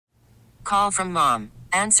Call from mom.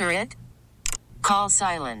 Answer it. Call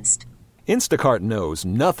silenced. Instacart knows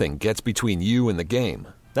nothing gets between you and the game.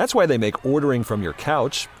 That's why they make ordering from your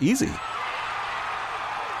couch easy.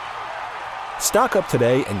 Stock up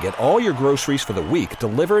today and get all your groceries for the week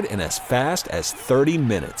delivered in as fast as 30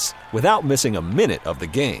 minutes without missing a minute of the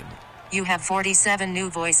game. You have 47 new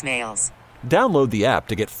voicemails. Download the app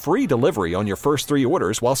to get free delivery on your first 3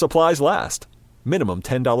 orders while supplies last. Minimum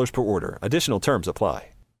 $10 per order. Additional terms apply.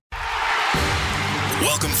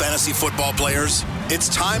 Welcome, fantasy football players. It's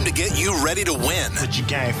time to get you ready to win. Put your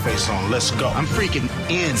game face on. Let's go. I'm freaking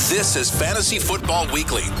in. This is Fantasy Football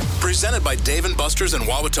Weekly, presented by Dave & Buster's in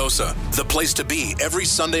Wauwatosa. The place to be every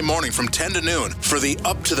Sunday morning from 10 to noon for the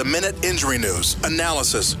up-to-the-minute injury news,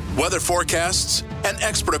 analysis, weather forecasts, and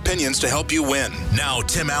expert opinions to help you win. Now,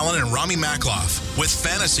 Tim Allen and Ramie Makhlouf with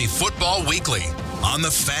Fantasy Football Weekly on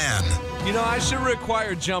The Fan. You know, I should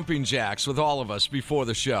require jumping jacks with all of us before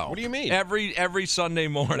the show. What do you mean? Every Sunday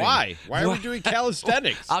morning. Why? Why are we doing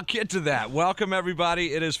calisthenics? I'll get to that. Welcome,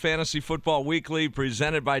 everybody. It is Fantasy Football Weekly,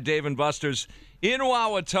 presented by Dave & Buster's in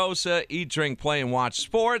Wauwatosa. Eat, drink, play, and watch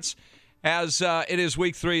sports. As it is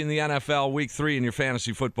Week 3 in the NFL, Week 3 in your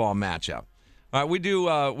fantasy football matchup. All right, we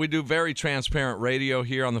do very transparent radio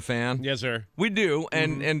here on The Fan. Yes, sir. We do,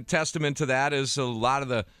 and testament to that is a lot of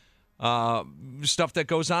the stuff that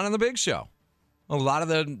goes on in the Big Show. A lot of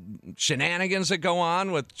the shenanigans that go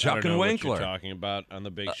on with Chuck and Winkler. What you're talking about on the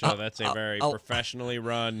Big Show. That's a very professionally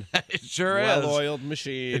run, it sure well-oiled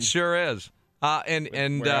machine. It sure is.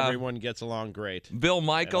 And where everyone gets along great. Bill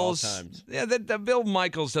Michaels. At all times. Yeah, that Bill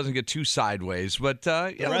Michaels doesn't get too sideways, but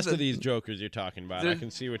the rest of these jokers you're talking about, I can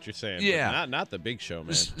see what you're saying. Yeah, not the Big Show,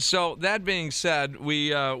 man. So that being said,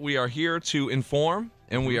 we are here to inform.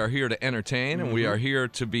 And we are here to entertain, and we are here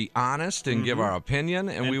to be honest and give our opinion,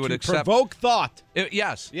 and we would to accept provoke thought.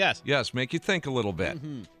 Yes, make you think a little bit.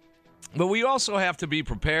 But we also have to be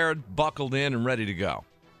prepared, buckled in, and ready to go.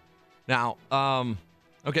 Now,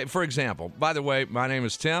 okay, for example, by the way, my name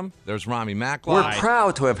is Tim. There's Ramie Makhlouf. We're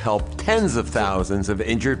proud to have helped tens of thousands of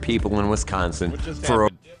injured people in Wisconsin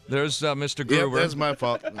There's Mr. Gruber. That's my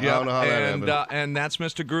fault. I don't know how that happened. And that's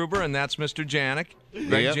Mr. Gruber, and that's Mr. Janik,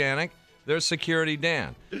 Greg Janik. There's Security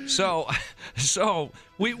Dan. So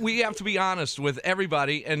we have to be honest with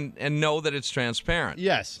everybody and know that it's transparent.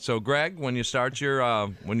 Yes. So Greg, when you start your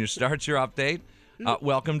update,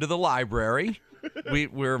 welcome to the library.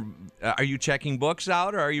 Are you checking books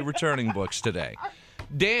out or are you returning books today?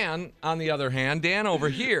 Dan, on the other hand, Dan over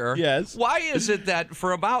here. Yes. Why is it that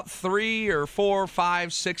for about 3 or 4,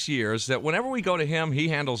 5, 6 years that whenever we go to him, he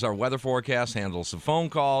handles our weather forecast, handles the phone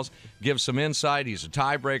calls, gives some insight. He's a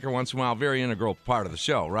tiebreaker once in a while, very integral part of the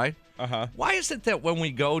show, right? Uh-huh. Why is it that when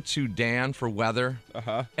we go to Dan for weather,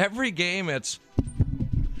 every game it's,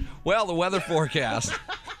 well, the weather forecast.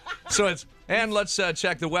 So it's, and let's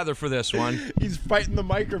check the weather for this one. He's fighting the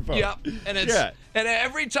microphone. Yep. And it's and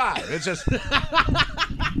every time it's just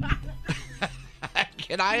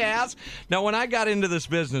Can I ask? Now, when I got into this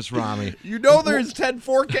business, Ramie, you know there's 10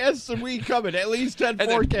 forecasts a week coming. At least 10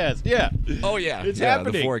 forecasts. Oh, yeah. It's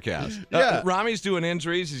happening. The forecast. Yeah. Ramie's doing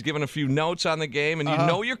injuries. He's giving a few notes on the game, and you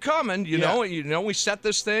know you're coming. You know we set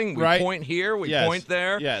this thing. We point here. We point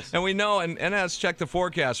there. Yes. And we know, and let's check the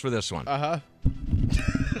forecast for this one.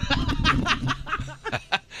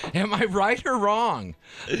 Am I right or wrong?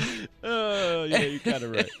 Oh, yeah, you're kind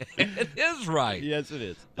of right. It is right. Yes, it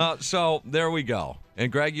is. So there we go.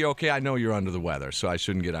 And Greg, you okay? I know you're under the weather, so I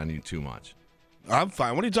shouldn't get on you too much. I'm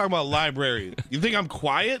fine. What are you talking about, library? You think I'm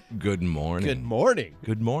quiet? Good morning. Good morning.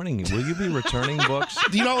 Good morning. Will you be returning books?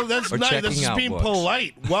 You know, that's not. That's just being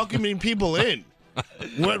polite, welcoming people in.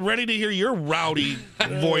 Ready to hear your rowdy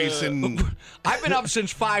voice. And I've been up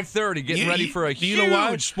since 5:30 getting ready for a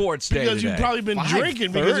huge sports day because today. You've probably been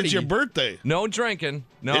drinking because it's your birthday. No drinking.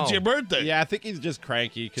 No. It's your birthday. Yeah, I think he's just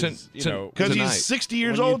cranky because he's 60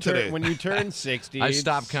 years old today. When you turn 60, I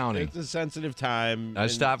stopped counting. It's a sensitive time. I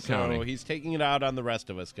stopped counting. So he's taking it out on the rest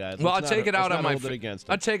of us, guys. Well, I'll take it out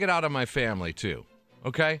on my family too.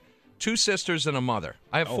 Okay. 2 sisters and a mother.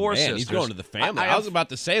 I have 4 sisters. He's going to the family. I was about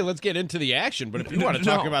to say, let's get into the action, but if you want to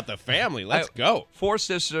talk about the family, let's go. 4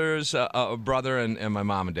 sisters, a brother, and my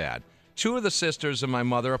mom and dad. 2 of the sisters and my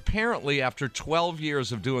mother, apparently after 12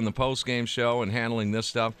 years of doing the post-game show and handling this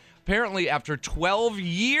stuff, apparently after 12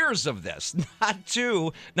 years of this, not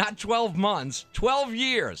 2, not 12 months, 12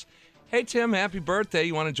 years. Hey, Tim, happy birthday.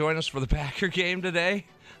 You want to join us for the Packer game today?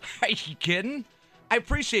 Are you kidding? I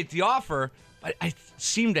appreciate the offer. I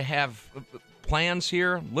seem to have plans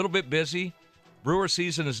here, a little bit busy. Brewer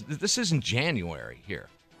season this isn't January here.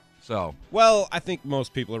 So, well, I think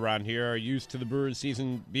most people around here are used to the Brewers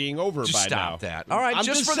season being over just by stop now. that. All right, I'm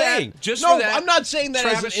just for saying. that. Just no, for that. I'm not saying that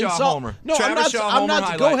Travis as an Shaw insult. Homer. No, Travis Shaw I'm not.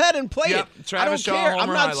 Homer Go highlight. ahead and play Yep, it. Travis I don't Shaw care. Homer I'm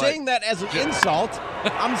not highlight. saying that as an insult.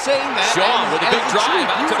 I'm saying that Shaw as, with a as big the drive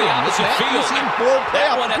truth. out to the opposite You've field. seen 4 That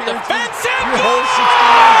playoff one at the appearances. fence and Your whole gone! 60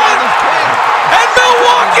 years on this planet. And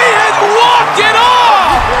Milwaukee has walked it off!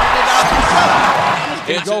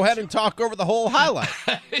 Go ahead and talk over the whole highlight.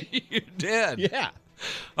 You did. Yeah.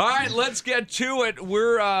 All right, let's get to it.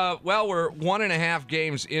 We're 1.5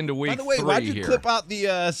 games into week 3 By the way, why'd you here. clip out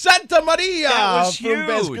the Santa Maria That was from huge.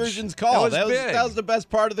 Vasgersian's call? That was big. That was the best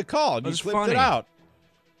part of the call. And That you was clipped funny. it out.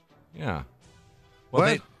 Yeah. Well,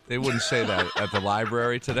 What? they wouldn't say that at the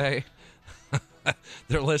library today.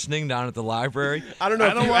 They're listening down at the library. I don't know.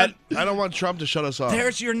 I don't want Trump to shut us off.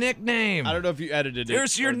 There's your nickname. I don't know if you edited it.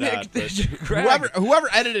 There's your or not, but Greg. whoever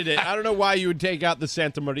edited it, I don't know why you would take out the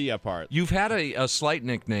Santa Maria part. You've had a slight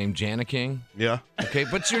nickname, Jana King. Yeah. Okay,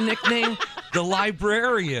 but your nickname, the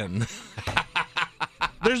librarian.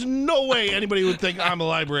 There's no way anybody would think I'm a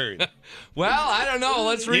librarian. Well, I don't know.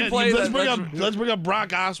 Let's Yeah, replay let's bring up Brock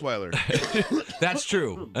Osweiler. That's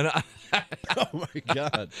true. And Oh my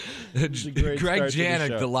God! It's a great Greg start to the Janik,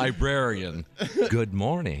 show. the librarian. Good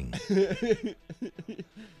morning.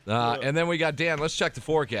 And then we got Dan. Let's check the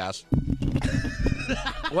forecast.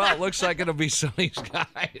 Well, it looks like it'll be sunny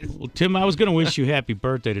skies. Well, Tim, I was going to wish you happy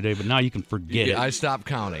birthday today, but now you can forget it. I stopped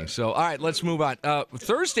counting. So, all right, let's move on.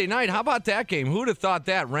 Thursday night, how about that game? Who'd have thought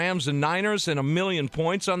that? Rams and Niners and 1,000,000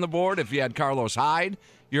 points on the board. If you had Carlos Hyde,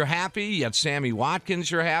 you're happy. You had Sammy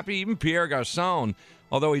Watkins, you're happy. Even Pierre Garçon,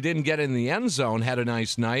 although he didn't get in the end zone, had a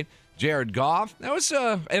nice night. Jared Goff. That was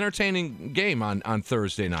an entertaining game on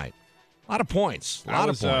Thursday night. A lot of points. A lot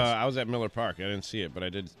of points. I was at Miller Park. I didn't see it, but I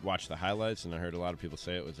did watch the highlights, and I heard a lot of people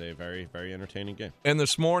say it was a very, very entertaining game. And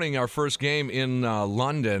this morning, our first game in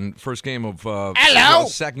London, first game of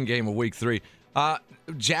second game of week 3.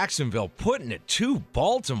 Jacksonville putting it to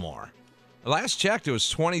Baltimore. Last checked, it was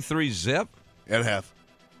 23-zip. At half.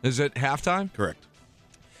 Is it halftime? Correct.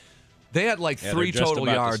 They had like 3 just total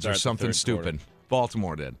about to yards or start the something third stupid. quarter.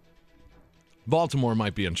 Baltimore did. Baltimore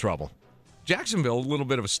might be in trouble. Jacksonville, a little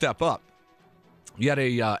bit of a step up. You had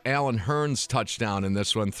a Allen Hurns touchdown in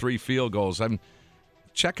this one, 3 field goals. I'm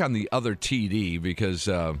check on the other TD because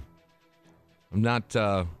I'm not.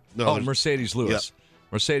 Mercedes Lewis. Yep.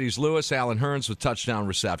 Mercedes Lewis, Allen Hurns with touchdown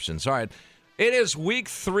receptions. All right. It is week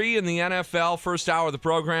 3 in the NFL. First hour of the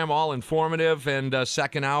program, all informative. And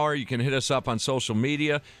second hour, you can hit us up on social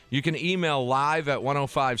media. You can email live at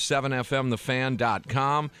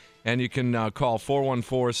 1057fmthefan.com. And you can call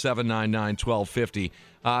 414-799-1250.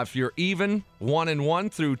 If you're even,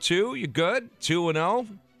 1-1 through 2, you're good. 2-0,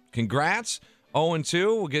 congrats. 0-2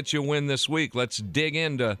 will get you a win this week. Let's dig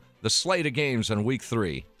into the slate of games on week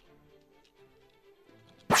 3.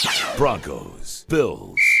 Broncos,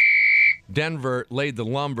 Bills. Denver laid the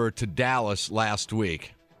lumber to Dallas last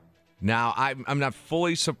week. Now, I'm not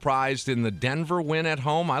fully surprised in the Denver win at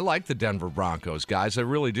home. I like the Denver Broncos, guys. I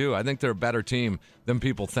really do. I think they're a better team than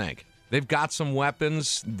people think. They've got some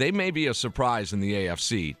weapons. They may be a surprise in the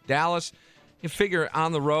AFC. Dallas, you figure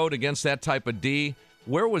on the road against that type of D,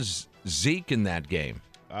 where was Zeke in that game?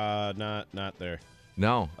 Not there.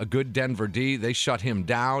 No, a good Denver D. They shut him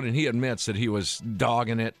down, and he admits that he was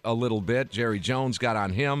dogging it a little bit. Jerry Jones got on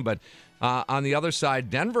him, but on the other side,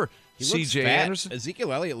 Denver, C.J. Anderson.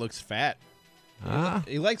 Ezekiel Elliott looks fat.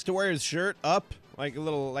 He likes to wear his shirt up like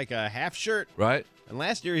a half shirt. Right. And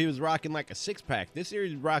last year he was rocking like a 6-pack. This year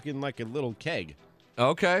he's rocking like a little keg.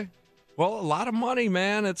 Okay. Well, a lot of money,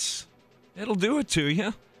 man. It'll do it to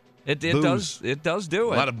you. It does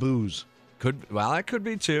do it. A lot of booze. That could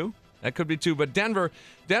be too. But Denver,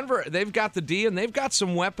 they've got the D and they've got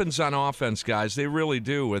some weapons on offense, guys. They really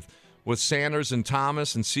do with Sanders and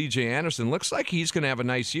Thomas and C.J. Anderson. Looks like he's going to have a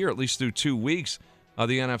nice year, at least through 2 weeks of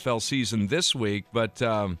the NFL season this week. But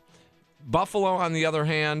Buffalo, on the other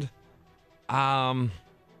hand, McCoy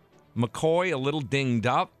a little dinged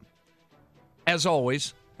up, as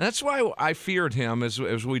always. That's why I feared him, as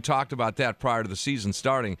we talked about that prior to the season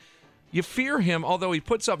starting. You fear him, although he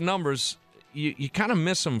puts up numbers, you kind of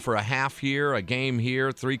miss him for a half here, a game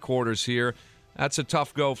here, 3 quarters here. That's a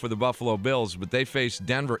tough go for the Buffalo Bills, but they face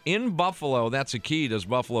Denver in Buffalo. That's a key. Does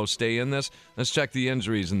Buffalo stay in this? Let's check the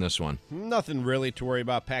injuries in this one. Nothing really to worry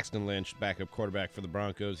about. Paxton Lynch, backup quarterback for the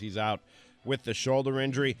Broncos. He's out with the shoulder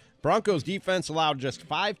injury. Broncos defense allowed just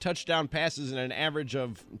 5 touchdown passes and an average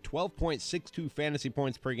of 12.62 fantasy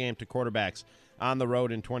points per game to quarterbacks. on the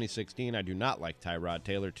road in 2016. I do not like Tyrod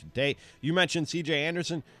Taylor today. You mentioned C.J.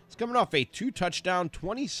 Anderson. He's coming off a 2-touchdown,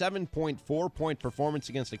 27.4-point performance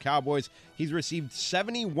against the Cowboys. He's received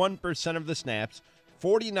 71% of the snaps,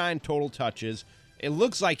 49 total touches. It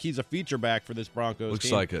looks like he's a feature back for this Broncos team.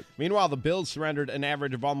 Looks like it. Meanwhile, the Bills surrendered an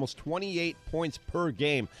average of almost 28 points per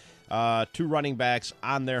game to running backs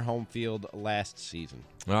on their home field last season.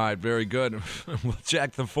 All right, very good. We'll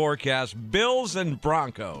check the forecast. Bills and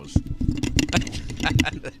Broncos.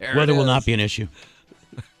 Weather will not be an issue.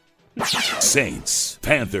 Saints,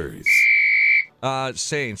 Panthers.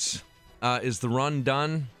 Saints. Is the run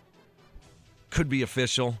done? Could be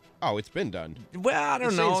official. Oh, it's been done. Well, I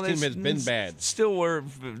don't know. The Saints team has been bad. Still, we're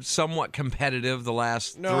somewhat competitive the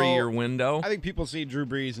last 3-year window. I think people see Drew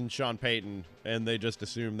Brees and Sean Payton, and they just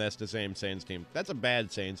assume that's the same Saints team. That's a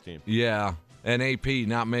bad Saints team. Yeah, and AP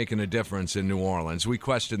not making a difference in New Orleans. We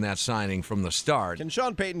questioned that signing from the start. Can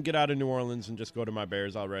Sean Payton get out of New Orleans and just go to my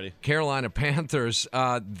Bears already? Carolina Panthers,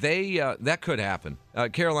 that could happen.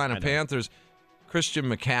 Carolina Panthers, Christian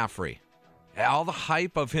McCaffrey. All the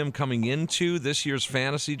hype of him coming into this year's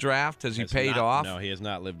fantasy draft, has he paid off? No, he has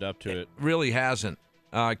not lived up to it. Really hasn't.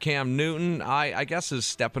 Cam Newton, I guess, is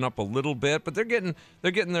stepping up a little bit, but they're getting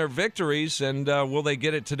their victories, and will they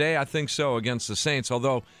get it today? I think so against the Saints,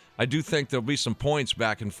 although I do think there'll be some points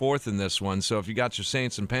back and forth in this one. So if you got your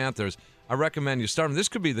Saints and Panthers, I recommend you start them. This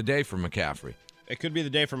could be the day for McCaffrey. It could be the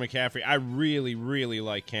day for McCaffrey. I really, really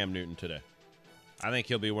like Cam Newton today. I think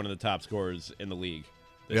he'll be one of the top scorers in the league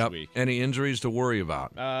this week. Any injuries to worry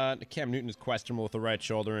about? Cam Newton is questionable with a right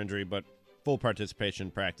shoulder injury, but full participation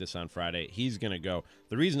in practice on Friday. He's going to go.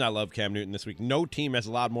 The reason I love Cam Newton this week, no team has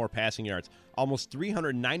allowed more passing yards, almost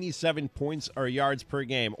 397 points or yards per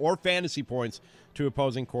game, or fantasy points to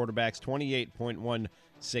opposing quarterbacks,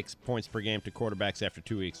 28.16 points per game to quarterbacks after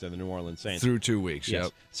 2 weeks than the New Orleans Saints. Through 2 weeks, yes.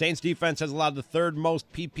 Yep. Saints defense has allowed the third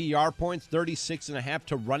most PPR points, 36.5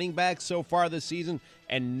 to running backs so far this season,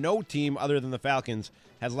 and no team other than the Falcons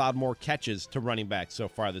has allowed more catches to running backs so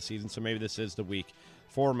far this season, so maybe this is the week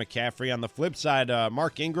for McCaffrey. On the flip side,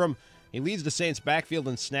 Mark Ingram, he leads the Saints backfield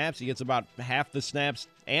in snaps. He gets about half the snaps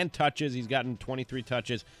and touches. He's gotten 23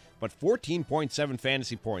 touches, but 14.7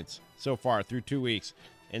 fantasy points so far through 2 weeks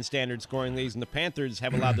in standard scoring leagues. And the Panthers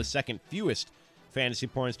have allowed the second fewest fantasy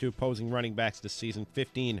points to opposing running backs this season,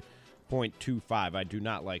 15.25. I do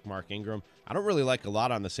not like Mark Ingram. I don't really like a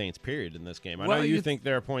lot on the Saints, period, in this game. I know you think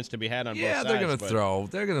there are points to be had on both sides. Yeah, they're going to throw.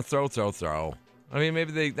 They're going to throw. I mean,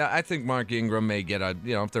 maybe I think Mark Ingram may get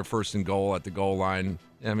if they're first and goal at the goal line,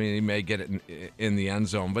 I mean, he may get it in the end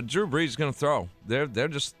zone. But Drew Brees is going to throw. They're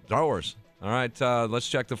just throwers. All right, let's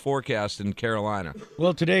check the forecast in Carolina.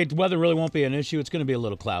 Well, today, the weather really won't be an issue. It's going to be a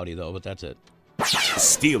little cloudy, though, but that's it.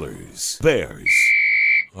 Steelers, Bears.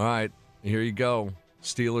 All right, here you go.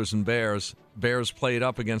 Steelers and Bears. Bears played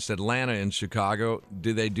up against Atlanta in Chicago.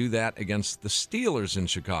 Do they do that against the Steelers in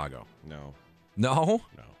Chicago? No. No?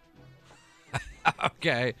 No.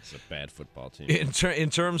 Okay. It's a bad football team. In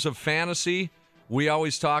terms of fantasy, we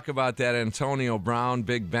always talk about that Antonio Brown,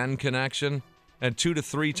 Big Ben connection. And 2 to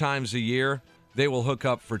 3 times a year, they will hook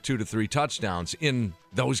up for 2 to 3 touchdowns in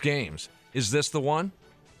those games. Is this the one?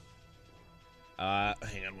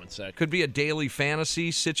 Hang on one sec. Could be a daily fantasy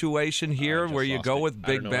situation here where you go with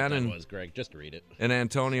Big Ben and was, Greg. Just read it. And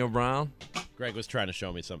Antonio Brown. Greg was trying to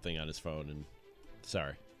show me something on his phone, and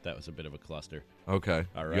sorry, that was a bit of a cluster. Okay.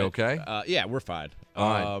 All right. You okay? Yeah, we're fine.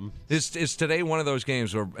 All right. Is today one of those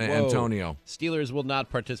games where Antonio? Steelers will not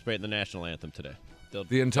participate in the national anthem today.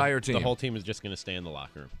 The entire team. The whole team is just going to stay in the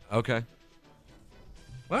locker room. Okay.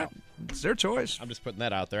 Well, it's their choice. I'm just putting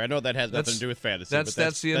that out there. I know that has nothing to do with fantasy, but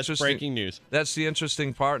that's breaking news. That's the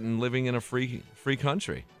interesting part in living in a free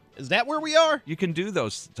country. Is that where we are? You can do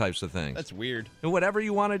those types of things. That's weird. And whatever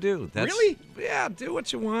you want to do. Really? Yeah, do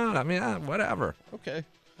what you want. I mean, whatever. Okay.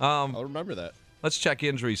 I'll remember that. Let's check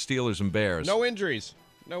injuries, Steelers and Bears. No injuries.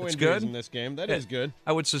 No injuries in this game. That is good.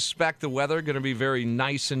 I would suspect the weather going to be very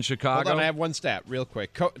nice in Chicago. Hold on, I have one stat real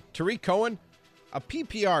quick. Tariq Cohen, a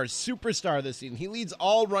PPR superstar this season. He leads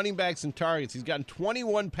all running backs in targets. He's gotten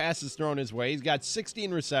 21 passes thrown his way. He's got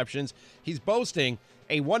 16 receptions. He's boasting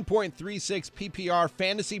a 1.36 PPR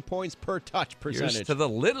fantasy points per touch percentage. Here's to the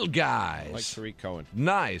little guys. Like Tariq Cohen.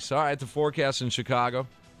 Nice. All right, the forecast in Chicago.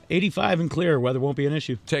 85 and clear. Weather won't be an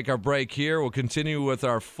issue. Take our break here. We'll continue with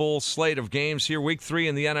our full slate of games here. Week 3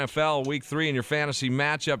 in the NFL, Week 3 in your fantasy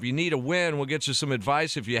matchup. You need a win. We'll get you some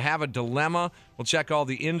advice. If you have a dilemma, we'll check all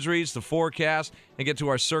the injuries, the forecast, and get to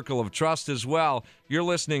our circle of trust as well. You're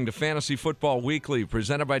listening to Fantasy Football Weekly,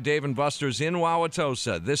 presented by Dave & Buster's in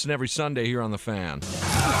Wauwatosa, this and every Sunday here on The Fan.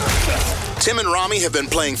 Tim and Ramie have been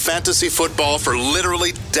playing fantasy football for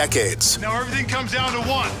literally decades. Now everything comes down to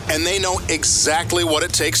one. And they know exactly what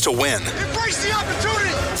it takes to win. Embrace the opportunity.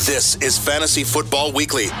 This is Fantasy Football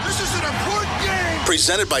Weekly. This is an important game.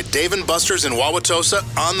 Presented by Dave & Buster's in Wauwatosa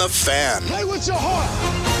on The Fan. Play with your heart.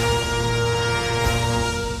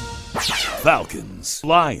 Falcons,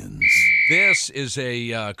 Lions. This is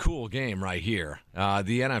a cool game right here.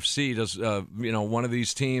 The NFC does, one of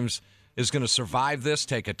these teams is going to survive this,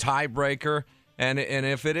 take a tiebreaker, and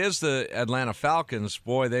if it is the Atlanta Falcons,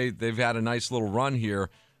 boy, they've had a nice little run here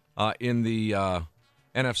in the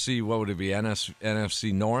NFC. What would it be?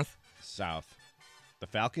 NFC North, South. The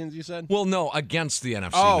Falcons, you said? Well, no, against the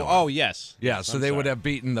NFC North. Oh, yes. Yeah, yes, so they would have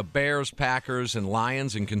beaten the Bears, Packers, and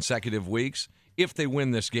Lions in consecutive weeks if they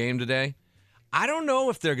win this game today. I don't know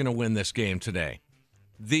if they're going to win this game today.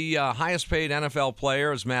 The highest-paid NFL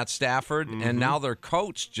player is Matt Stafford, and now their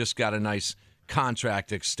coach just got a nice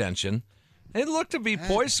contract extension. They look to be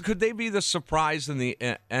poised. Could they be the surprise in the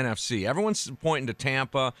NFC? Everyone's pointing to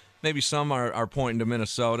Tampa. Maybe some are pointing to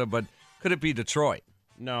Minnesota, but could it be Detroit?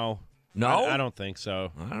 No. No? I don't think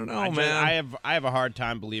so. I don't know, man. I have a hard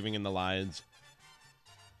time believing in the Lions.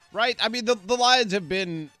 Right? I mean, the Lions have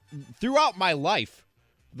been, throughout my life,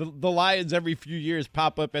 the Lions every few years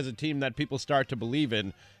pop up as a team that people start to believe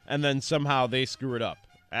in, and then somehow they screw it up.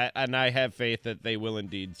 And I have faith that they will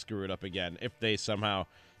indeed screw it up again if they somehow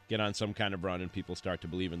get on some kind of run and people start to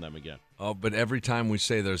believe in them again. Oh, but every time we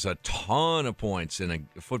say there's a ton of points in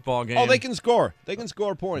a football game. Oh, they can score. They can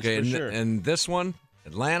score points for sure. And this one,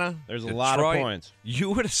 Atlanta, there's Detroit, a lot of points.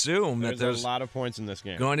 You would assume that there's a lot of points in this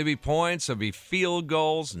game. Going to be points. There'll be field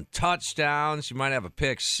goals and touchdowns. You might have a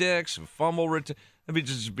pick six, a fumble return. There'll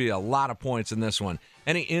just be a lot of points in this one.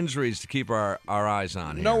 Any injuries to keep our eyes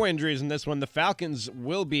on here? No injuries in this one. The Falcons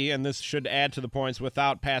will be, and this should add to the points,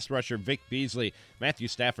 without pass rusher Vic Beasley. Matthew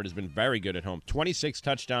Stafford has been very good at home. 26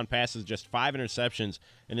 touchdown passes, just 5 interceptions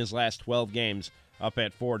in his last 12 games up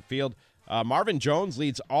at Ford Field. Marvin Jones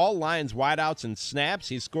leads all Lions wideouts in snaps.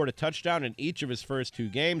 He's scored a touchdown in each of his first 2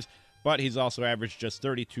 games, but he's also averaged just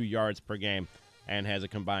 32 yards per game and has a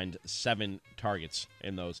combined 7 targets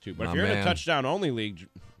in those 2. But if you're in a touchdown-only league,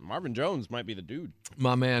 Marvin Jones might be the dude.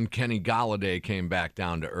 My man Kenny Golladay came back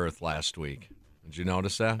down to earth last week. Did you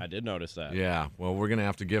notice that? I did notice that. Yeah. Well, we're going to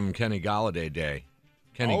have to give him Kenny Golladay Day.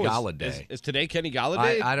 Kenny Golladay. Is today Kenny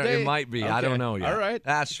Golladay Day? It might be. Okay. I don't know yet. All right.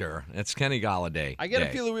 That's sure. It's Kenny Golladay. I get a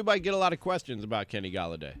feeling we might get a lot of questions about Kenny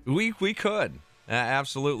Golladay. We could.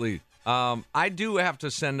 Absolutely. I do have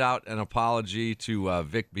to send out an apology to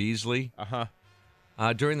Vic Beasley. Uh-huh.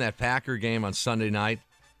 During that Packer game on Sunday night,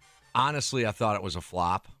 honestly, I thought it was a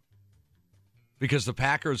flop because the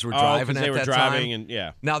Packers were driving at that time. And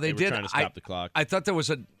yeah. Now they did. Trying to stop the clock. I thought there was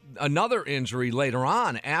another injury later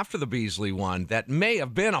on after the Beasley one that may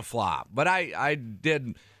have been a flop, but I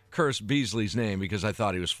did curse Beasley's name because I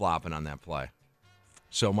thought he was flopping on that play.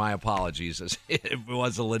 So my apologies. It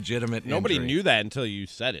was a legitimate Nobody injury. knew that until you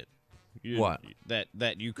said it. What?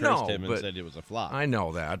 That you cursed him and said it was a flop. I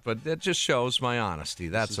know that, but that just shows my honesty.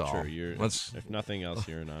 That's all. True. If nothing else,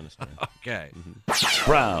 you're an honest man. Okay.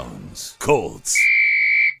 Browns, Colts.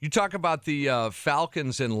 You talk about the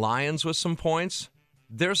Falcons and Lions with some points.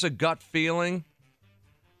 There's a gut feeling.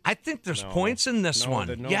 I think there's points in this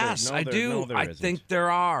one. Yes, I do. I think there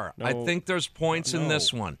are. I think there's points in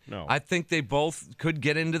this one. No. I think they both could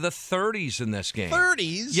get into the 30s in this game.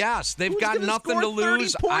 30s? Yes, they've got nothing to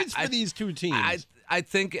lose. 30 points for these two teams. I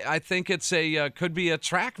think it's could be a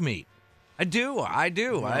track meet. I do.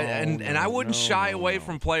 And I wouldn't shy away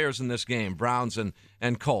from players in this game, Browns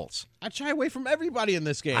and Colts. I'd shy away from everybody in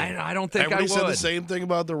this game. I don't think Everybody I would. said the same thing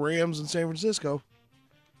about the Rams in San Francisco.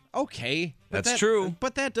 Okay. That's true.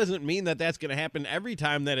 But that doesn't mean that that's going to happen every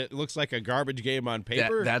time that it looks like a garbage game on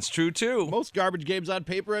paper. That's true, too. Most garbage games on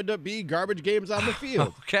paper end up being garbage games on the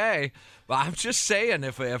field. Okay. But I'm just saying,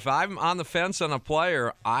 if I'm on the fence on a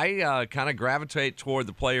player, I kind of gravitate toward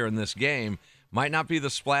the player in this game. Might not be the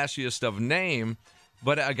splashiest of name,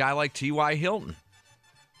 but a guy like T.Y. Hilton.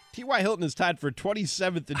 T.Y. Hilton is tied for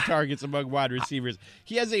 27th in targets among wide receivers.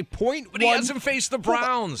 He has a .1. But he hasn't faced the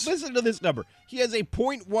Browns. Listen to this number. He has a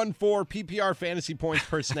 .14 PPR fantasy points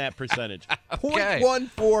per snap percentage. Okay.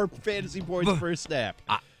 0.14 fantasy points per snap.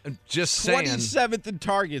 Just saying. 27th in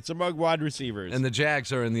targets among wide receivers. And the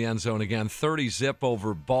Jags are in the end zone again. 30-zip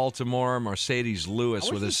over Baltimore. Mercedes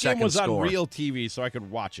Lewis with his second score. I wish this game was on real TV so I could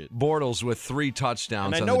watch it. Bortles with 3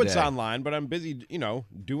 touchdowns. And I know it's online, but I'm busy,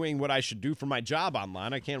 doing what I should do for my job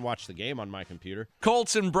online. I can't watch the game on my computer.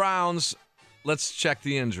 Colts and Browns. let's check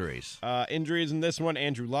the injuries. Injuries in this one,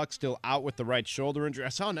 Andrew Luck still out with the right shoulder injury. I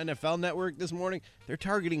saw on NFL Network this morning, they're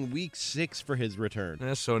targeting week 6 for his return.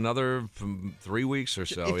 Yeah, so another 3 weeks or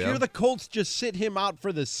so. If you're the Colts, just sit him out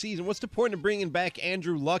for the season. What's the point of bringing back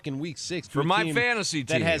Andrew Luck in week 6 for my fantasy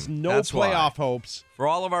team that has no playoff hopes? For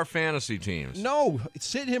all of our fantasy teams. No,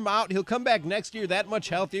 sit him out. He'll come back next year that much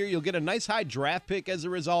healthier. You'll get a nice high draft pick as a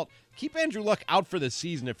result. Keep Andrew Luck out for the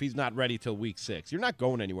season if he's not ready till week 6. You're not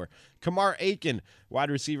going anywhere. Kamar Aiken, wide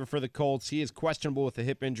receiver for the Colts. He is questionable with a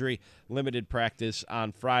hip injury, limited practice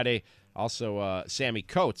on Friday. Also, Sammy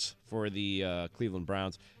Coates for the Cleveland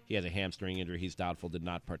Browns. He has a hamstring injury. He's doubtful, did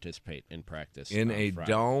not participate in practice. In a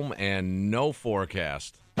Friday. dome and no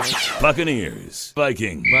forecast. Buccaneers,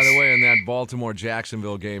 Vikings. By the way, in that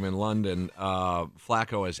Baltimore-Jacksonville game in London,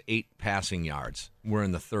 Flacco has 8 passing yards. We're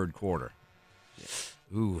in the third quarter.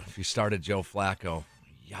 Ooh, if you started Joe Flacco,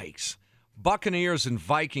 yikes. Buccaneers and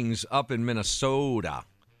Vikings up in Minnesota.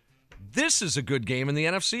 This is a good game in the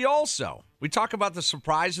NFC also. We talk about the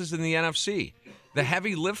surprises in the NFC. The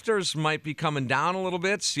heavy lifters might be coming down a little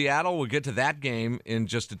bit. Seattle, we'll get to that game in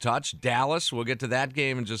just a touch. Dallas, we'll get to that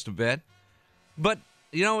game in just a bit. But,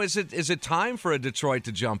 you know, is it time for a Detroit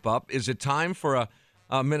to jump up? Is it time for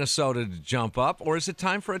a Minnesota to jump up? Or is it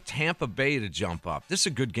time for a Tampa Bay to jump up? This is a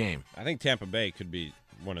good game. I think Tampa Bay could be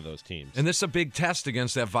one of those teams. And this is a big test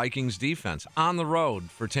against that Vikings defense on the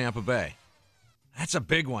road for Tampa Bay. That's a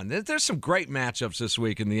big one. There's some great matchups this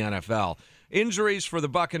week in the NFL. Injuries for the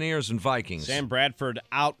Buccaneers and Vikings. Sam Bradford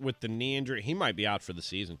out with the knee injury. He might be out for the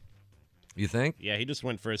season. You think? Yeah, he just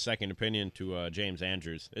went for a second opinion to James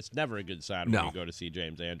Andrews. It's never a good sign when you go to see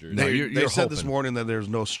James Andrews. No, they said this morning that there's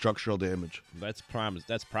no structural damage. That's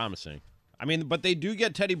promising. I mean, but they do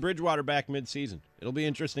get Teddy Bridgewater back mid-season. It'll be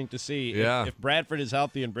interesting to see if Bradford is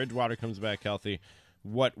healthy and Bridgewater comes back healthy,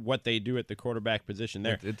 what they do at the quarterback position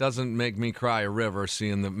there. It doesn't make me cry a river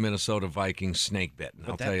seeing the Minnesota Vikings snake bitten.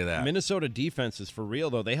 I'll tell you that. Minnesota defense is for real,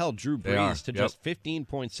 though. They held Drew Brees to just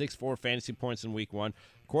 15.64 fantasy points in week 1.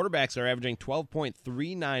 Quarterbacks are averaging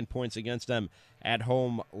 12.39 points against them at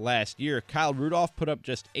home last year. Kyle Rudolph put up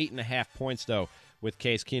just 8.5 points, though, with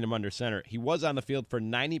Case Keenum under center. He was on the field for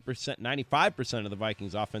 95% of the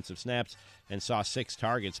Vikings' offensive snaps and saw 6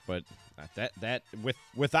 targets, but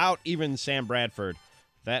without even Sam Bradford,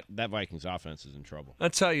 that Vikings offense is in trouble. I'll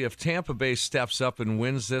tell you, if Tampa Bay steps up and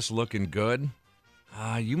wins this looking good,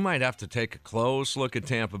 you might have to take a close look at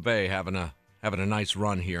Tampa Bay having a nice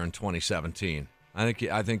run here in 2017. I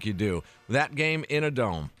think you do. That game in a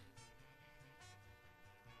dome.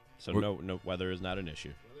 So no weather is not an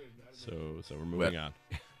issue. So we're moving on.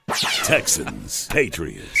 Texans,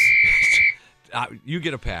 Patriots. You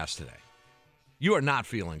get a pass today. You are not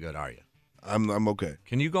feeling good, are you? I'm okay.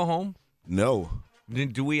 Can you go home? No.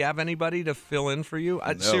 Do we have anybody to fill in for you?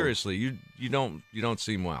 No. Seriously, you don't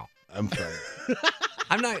seem well. I'm fine.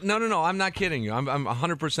 I'm not. No. I'm not kidding you. I'm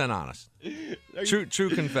 100% honest. True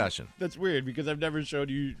confession. That's weird because I've never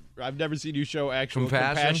seen you show actual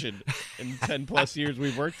compassion in 10+ years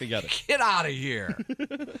we've worked together. Get out of here.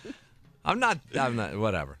 I'm not.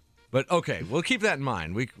 Whatever. But okay, we'll keep that in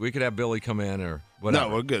mind. We could have Billy come in or whatever.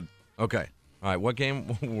 No, we're good. Okay. All right. What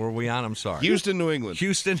game were we on? I'm sorry. Houston, New England.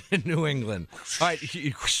 Houston and New England. All right.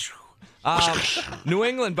 New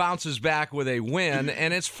England bounces back with a win,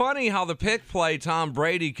 and it's funny how the pick play, Tom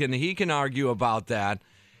Brady can argue about that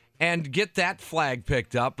and get that flag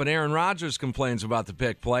picked up, but Aaron Rodgers complains about the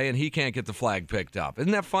pick play, and he can't get the flag picked up.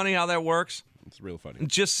 Isn't that funny how that works? It's real funny.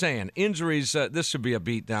 Just saying. Injuries, this should be a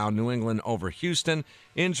beatdown. New England over Houston.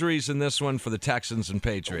 Injuries in this one for the Texans and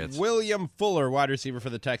Patriots. William Fuller, wide receiver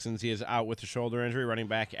for the Texans. He is out with a shoulder injury. Running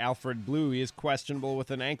back Alfred Blue, he is questionable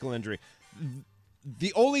with an ankle injury.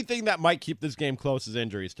 The only thing that might keep this game close is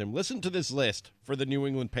injuries, Tim. Listen to this list for the New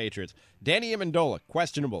England Patriots. Danny Amendola,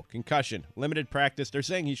 questionable, concussion, limited practice. They're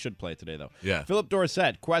saying he should play today, though. Yeah. Philip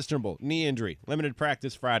Dorsett, questionable, knee injury, limited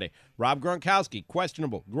practice Friday. Rob Gronkowski,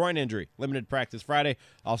 questionable, groin injury, limited practice Friday.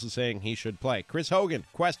 Also saying he should play. Chris Hogan,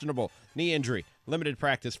 questionable, knee injury, limited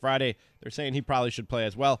practice Friday. They're saying he probably should play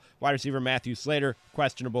as well. Wide receiver Matthew Slater,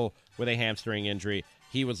 questionable with a hamstring injury.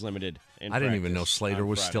 He was limited in I didn't even know Slater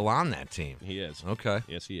was still on that team. He is. Okay.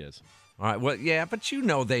 Yes, he is. All right. Well, yeah, but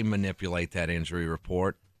they manipulate that injury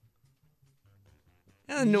report.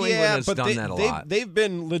 And New England has done that a lot. They've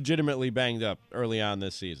been legitimately banged up early on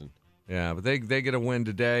this season. Yeah, but they get a win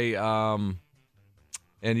today. And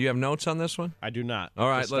you have notes on this one? I do not. All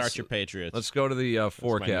right, start your Patriots. Let's go to the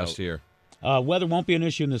forecast here. Weather won't be an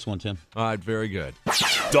issue in this one, Tim. All right, very good.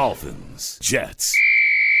 Dolphins, Jets.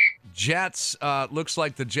 Jets, looks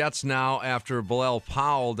like the Jets now, after Bilal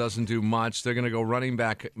Powell doesn't do much, they're going to go running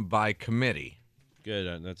back by committee.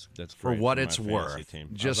 Good. That's for great what my it's fantasy worth. Team.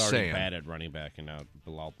 Just I was already saying. bad at running back, and now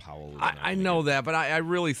Bilal Powell. I know that, but I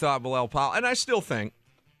really thought Bilal Powell, and I still think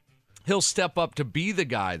he'll step up to be the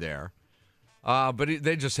guy there. But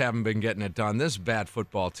they just haven't been getting it done. This bad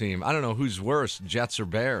football team. I don't know who's worse, Jets or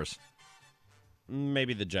Bears.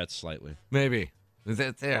 Maybe the Jets slightly. Maybe.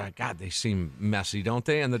 God, they seem messy, don't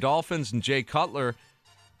they? And the Dolphins and Jay Cutler,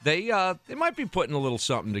 they might be putting a little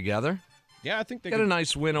something together. Yeah, I think they got a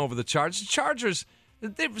nice win over the Chargers. The Chargers,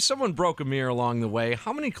 someone broke a mirror along the way.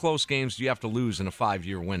 How many close games do you have to lose in a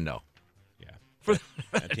 5-year window? Yeah,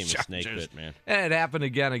 that team is snake bit, man. And it happened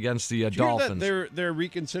again against the Dolphins. They're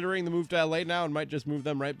reconsidering the move to LA now and might just move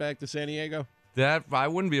them right back to San Diego. That I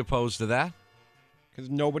wouldn't be opposed to that. Because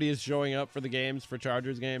nobody is showing up for the games, for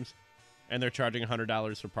Chargers games, and they're charging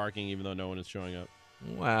 $100 for parking even though no one is showing up.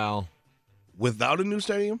 Well, without a new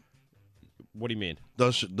stadium? What do you mean?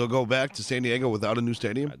 They'll go back to San Diego without a new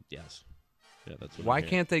stadium? Yes. Yeah, that's what Why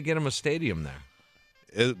can't they get them a stadium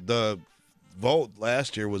there? The vote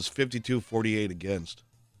last year was 52-48 against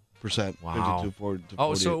percent. Wow. 52-48.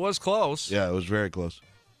 Oh, so it was close. Yeah, it was very close.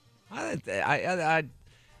 I've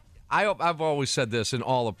always said this in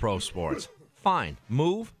all of pro sports. Fine,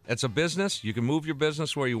 move. It's a business. You can move your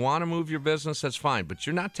business where you want to move your business. That's fine. But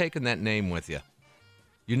you're not taking that name with you.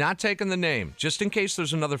 You're not taking the name. Just in case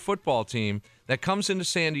there's another football team that comes into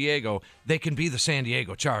San Diego, they can be the San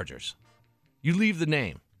Diego Chargers. You leave the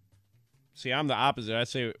name. See, I'm the opposite. I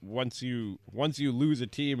say once you lose a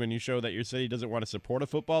team and you show that your city doesn't want to support a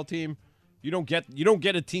football team, you don't get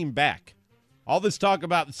a team back. All this talk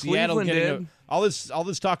about Seattle getting all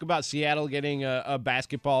this talk about Seattle getting a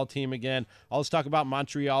basketball team again. All this talk about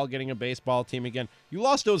Montreal getting a baseball team again. You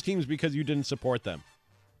lost those teams because you didn't support them.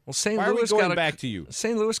 Well, St. Why Louis are we going back to you?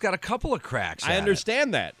 St. Louis got a couple of cracks. I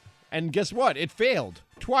understand that. And guess what? It failed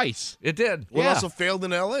twice. It did. Well, it also failed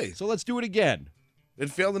in L.A. So let's do it again. It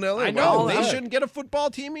failed in L.A. I know. They shouldn't get a football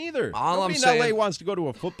team either. Nobody in L.A. wants to go to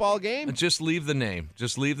a football game. Just leave the name.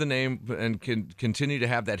 Just leave the name and continue to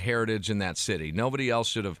have that heritage in that city. Nobody else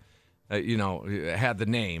should have, had the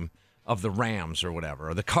name of the Rams or whatever,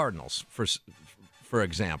 or the Cardinals, for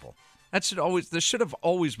example. This should have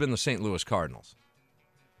always been the St. Louis Cardinals.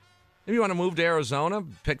 If you want to move to Arizona,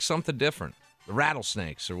 pick something different. The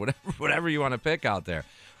Rattlesnakes or whatever you want to pick out there.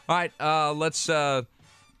 All right, let's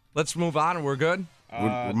move on, and we're good.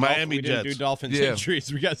 Miami we Jets. didn't do Dolphins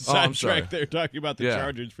injuries. We got sidetracked there talking about the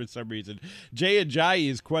Chargers for some reason. Jay Ajayi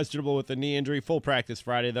is questionable with a knee injury. Full practice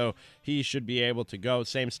Friday, though. He should be able to go.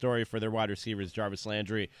 Same story for their wide receivers, Jarvis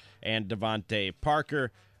Landry and Devontae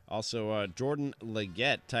Parker. Also, Jordan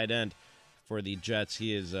Leggett, tight end for the Jets.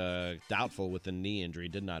 He is doubtful with a knee injury.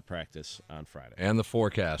 Did not practice on Friday. And the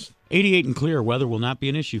forecast. 88 and clear. Weather will not be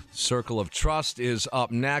an issue. Circle of Trust is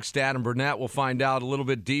up next. Adam Burnett will find out a little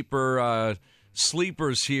bit deeper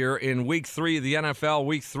sleepers here in Week 3 of the NFL,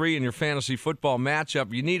 Week 3 in your fantasy football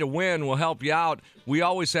matchup. You need a win. We'll help you out. We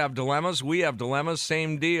always have dilemmas. We have dilemmas.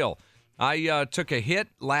 Same deal. I took a hit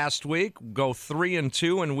last week. Go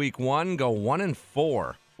 3-2 in Week 1. Go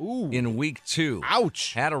 1-4 in Week 2.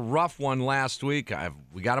 Ouch. Had a rough one last week.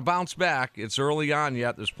 We got to bounce back. It's early on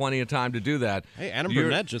yet. There's plenty of time to do that. Hey, Adam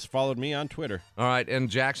Burnett just followed me on Twitter. All right, and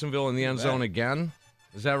Jacksonville in the end zone again.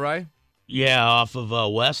 Is that right? Yeah, off of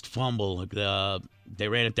West fumble. They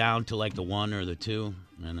ran it down to like the 1 or the 2,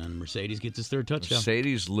 and then Mercedes gets his third touchdown.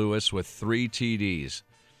 Mercedes Lewis with 3 TDs.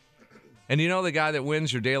 And you know the guy that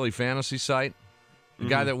wins your daily fantasy site? The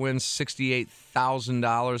guy that wins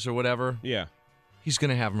 $68,000 or whatever? Yeah. He's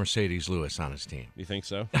going to have Mercedes Lewis on his team. You think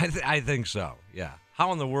so? I think so, yeah.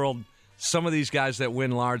 How in the world some of these guys that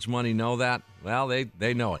win large money know that? Well,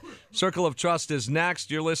 they know it. Circle of Trust is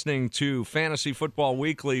next. You're listening to Fantasy Football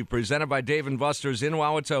Weekly, presented by Dave & Buster's in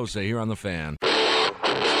Wauwatosa here on The Fan.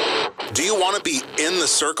 Do you want to be in the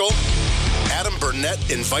circle? Adam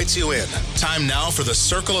Burnett invites you in. Time now for the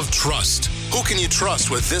Circle of Trust. Who can you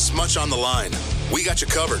trust with this much on the line? We got you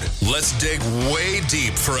covered. Let's dig way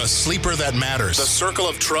deep for a sleeper that matters. The Circle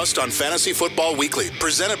of Trust on Fantasy Football Weekly,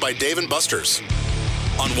 presented by Dave & Buster's.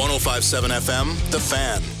 On 105.7 FM, The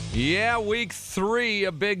Fan. Yeah, Week 3,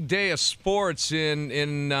 a big day of sports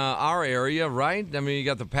in our area, right? I mean, you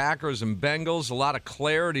got the Packers and Bengals. A lot of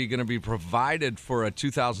clarity going to be provided for a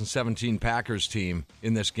 2017 Packers team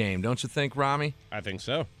in this game. Don't you think, Ramie? I think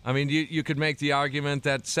so. I mean, you could make the argument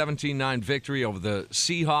that 17-9 victory over the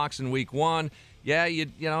Seahawks in Week 1. Yeah,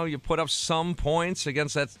 you put up some points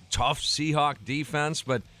against that tough Seahawk defense,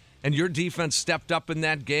 and your defense stepped up in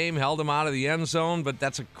that game, held them out of the end zone, but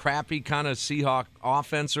that's a crappy kind of Seahawk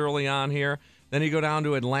offense early on here. Then you go down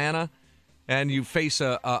to Atlanta, and you face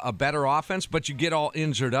a better offense, but you get all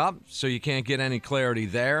injured up, so you can't get any clarity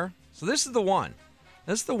there. So this is the one.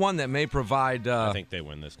 This is the one that may provide I think they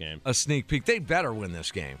win this game. A sneak peek. They better win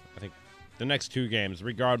this game. I think the next two games,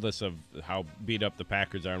 regardless of how beat up the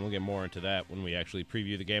Packers are, and we'll get more into that when we actually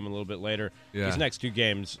preview the game a little bit later, these next two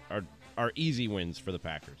games are easy wins for the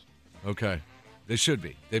Packers. Okay. They should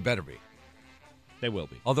be. They better be. They will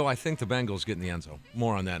be. Although I think the Bengals get in the end zone.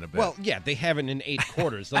 More on that in a bit. Well, yeah, they haven't in 8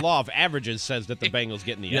 quarters. The law of averages says that the Bengals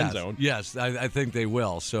get in the end zone. Yes, I think they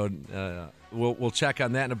will. So we'll check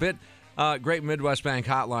on that in a bit. Great Midwest Bank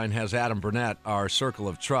Hotline has Adam Burnett, our Circle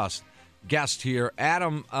of Trust guest here.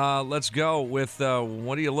 Adam, let's go with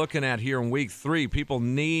what are you looking at here in Week 3? People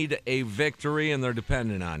need a victory, and they're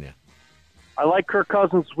dependent on you. I like Kirk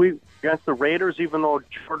Cousins' week against the Raiders, even though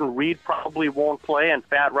Jordan Reed probably won't play and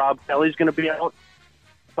Fat Rob Kelly's going to be out.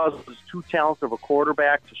 Cousins is too talented of a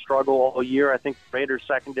quarterback to struggle all year. I think the Raiders'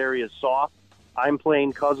 secondary is soft. I'm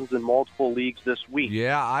playing Cousins in multiple leagues this week.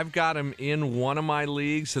 Yeah, I've got him in one of my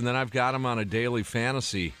leagues, and then I've got him on a daily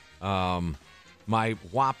fantasy. My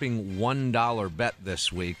whopping $1 bet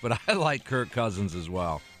this week, but I like Kirk Cousins as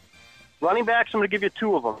well. Running backs, I'm going to give you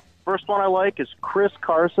 2 of them. First one I like is Chris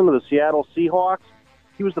Carson of the Seattle Seahawks.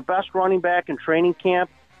 He was the best running back in training camp.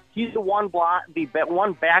 He's the one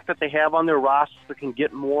back that they have on their roster that can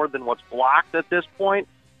get more than what's blocked at this point.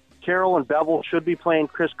 Carroll and Bevel should be playing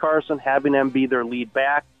Chris Carson, having him be their lead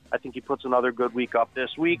back. I think he puts another good week up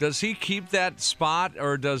this week. Does he keep that spot,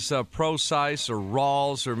 or does Procise or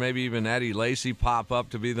Rawls or maybe even Eddie Lacy pop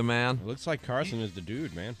up to be the man? It looks like Carson is the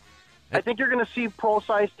dude, man. I think you're going to see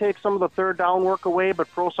Procise take some of the third down work away, but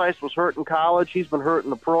Procise was hurt in college. He's been hurt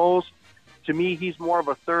in the pros. To me, he's more of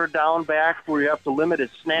a third down back where you have to limit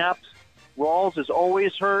his snaps. Rawls is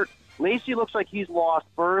always hurt. Lacy looks like he's lost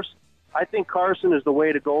first. I think Carson is the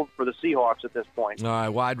way to go for the Seahawks at this point. All right,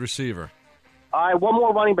 wide receiver. All right, one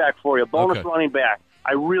more running back for you, bonus running back.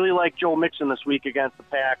 I really like Joe Mixon this week against the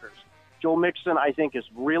Packers. Joe Mixon, I think, is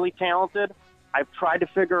really talented. I've tried to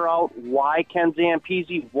figure out why Ken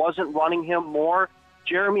Zampese wasn't running him more.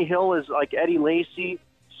 Jeremy Hill is like Eddie Lacy,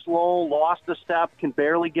 slow, lost a step, can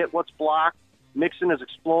barely get what's blocked. Mixon is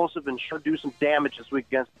explosive and should do some damage this week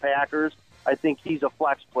against the Packers. I think he's a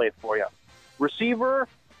flex play for you. Receiver,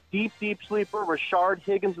 deep sleeper, Rashard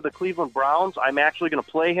Higgins of the Cleveland Browns. I'm actually going to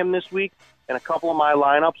play him this week in a couple of my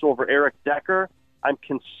lineups over Eric Decker. I'm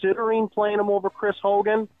considering playing him over Chris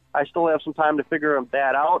Hogan. I still have some time to figure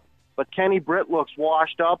that out. But Kenny Britt looks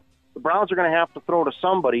washed up. The Browns are going to have to throw to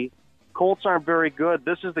somebody. Colts aren't very good.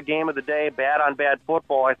 This is the game of the day, bad on bad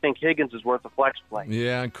football. I think Higgins is worth a flex play.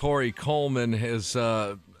 Yeah, and Corey Coleman has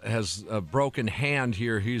a broken hand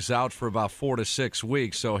here. He's out for about 4 to 6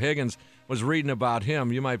 weeks. So Higgins was reading about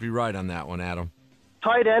him. You might be right on that one, Adam.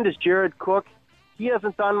 Tight end is Jared Cook. He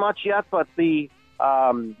hasn't done much yet, but the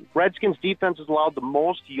Redskins defense has allowed the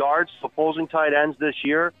most yards to opposing tight ends this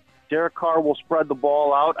year. Derek Carr will spread the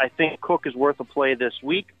ball out. I think Cook is worth a play this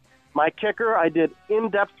week. My kicker, I did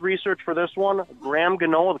in-depth research for this one. Graham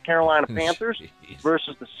Gano of the Carolina Panthers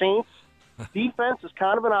versus the Saints. Defense is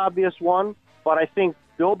kind of an obvious one, but I think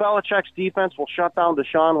Bill Belichick's defense will shut down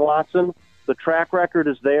Deshaun Watson. The track record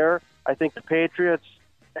is there. I think the Patriots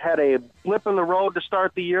had a blip in the road to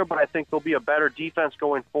start the year, but I think there'll be a better defense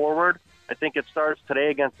going forward. I think it starts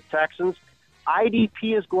today against the Texans.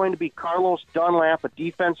 IDP is going to be Carlos Dunlap, a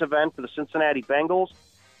defensive end for the Cincinnati Bengals.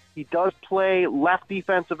 He does play left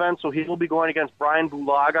defensive end, so he will be going against Brian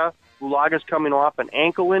Bulaga. Bulaga's coming off an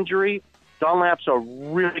ankle injury. Dunlap's a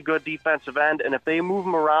really good defensive end, and if they move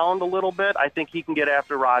him around a little bit, I think he can get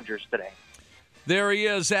after Rodgers today. There he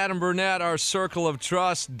is, Adam Burnett, our Circle of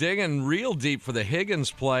Trust, digging real deep for the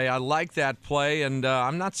Higgins play. I like that play, and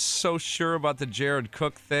I'm not so sure about the Jared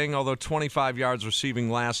Cook thing, although 25 yards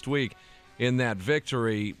receiving last week in that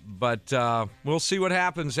victory. But we'll see what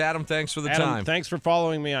happens. Adam, thanks for the time. Thanks for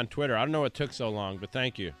following me on Twitter. I don't know it took so long, but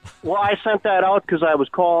thank you. Well, I sent that out because I was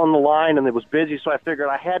calling the line and it was busy, so I figured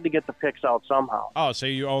I had to get the picks out somehow. Oh, so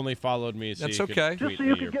you only followed me so That's you okay. could Just so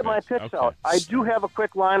you could get my picks okay. out. I do have a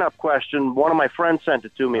quick lineup question. One of my friends sent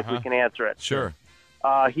it to me if we can answer it. Sure.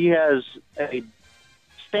 He has a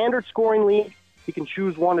standard scoring league. He can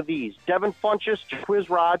choose one of these. Devin Funchess, Jaquiz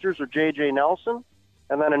Rogers, or J.J. Nelson.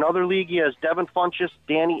 And then another league, he has Devin Funchess,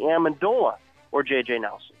 Danny Amendola, or J.J.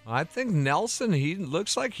 Nelson. I think Nelson, he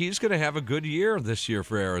looks like he's going to have a good year this year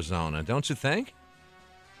for Arizona, don't you think?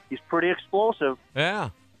 He's pretty explosive. Yeah.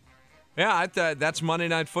 Yeah, I thought that's Monday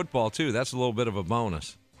Night Football, too. That's a little bit of a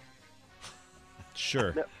bonus.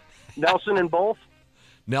 Sure. Nelson in both?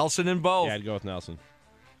 Nelson in both. Yeah, I'd go with Nelson.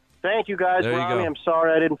 Thank you, guys. There you Ramie, go. I'm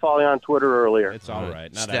sorry I didn't follow you on Twitter earlier. It's all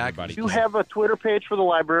right. Not Stack. everybody. Do you have a Twitter page for the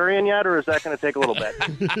librarian yet, or is that going to take a little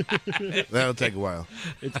bit? That'll take a while.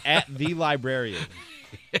 It's at the librarian.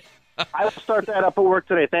 I will start that up at work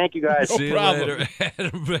today. Thank you, guys. See you later.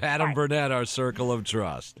 Adam Burnett, our circle of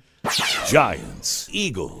trust. Giants,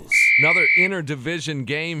 Eagles. Another interdivision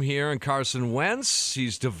game here, and Carson Wentz,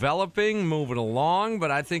 he's developing, moving along,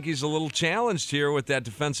 but I think he's a little challenged here with that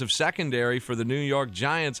defensive secondary for the New York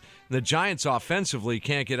Giants. The Giants offensively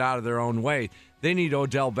can't get out of their own way. They need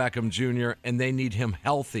Odell Beckham Jr., and they need him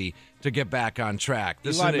healthy to get back on track.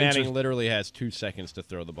 Eli Manning literally has 2 seconds to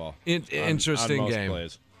throw the ball. Interesting on most game.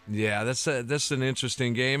 Plays. Yeah, that's an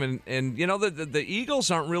interesting game, and you know the Eagles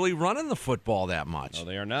aren't really running the football that much. No,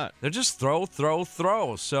 they are not. They're just throw.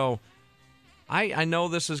 So I know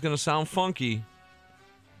this is going to sound funky,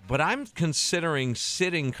 but I'm considering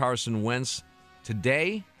sitting Carson Wentz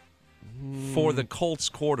today for the Colts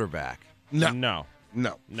quarterback. No.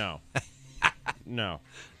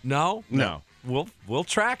 We'll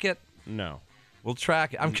track it. No. We'll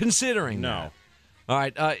track it. I'm considering that. All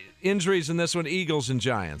right, injuries in this one, Eagles and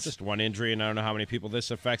Giants. Just one injury, and I don't know how many people this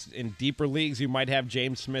affects. In deeper leagues, you might have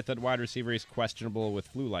James Smith at wide receiver. He's questionable with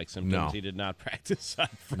flu-like symptoms. No. He did not practice on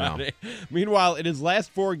Friday. No. Meanwhile, in his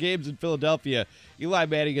last 4 games in Philadelphia, Eli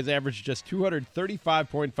Manning has averaged just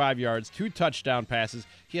 235.5 yards, 2 touchdown passes.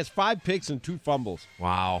 He has 5 picks and 2 fumbles.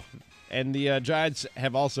 Wow. And the Giants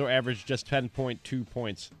have also averaged just 10.2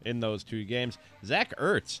 points in those 2 games. Zach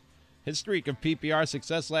Ertz, his streak of PPR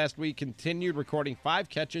success last week continued, recording 5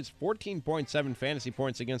 catches, 14.7 fantasy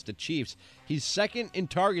points against the Chiefs. He's second in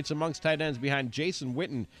targets amongst tight ends behind Jason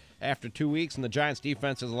Witten after 2 weeks, and the Giants'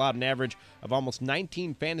 defense has allowed an average of almost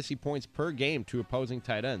 19 fantasy points per game to opposing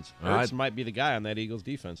tight ends. Ertz might be the guy on that Eagles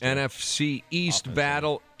defense. NFC East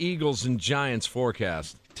battle, Eagles and Giants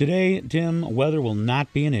forecast. Today, Tim, weather will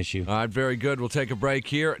not be an issue. All right, very good. We'll take a break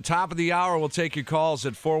here. Top of the hour, we'll take your calls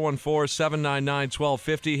at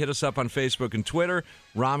 414-799-1250. Hit us up on Facebook and Twitter.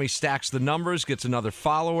 Ramie stacks the numbers, gets another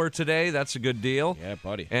follower today. That's a good deal. Yeah,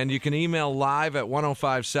 buddy. And you can email live at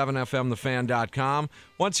 1057fmthefan.com.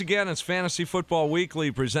 Once again, it's Fantasy Football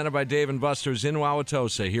Weekly presented by Dave & Buster's in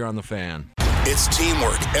Wauwatosa here on The Fan. It's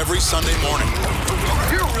teamwork every Sunday morning.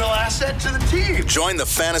 You're a real asset to the team. Join the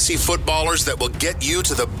fantasy footballers that will get you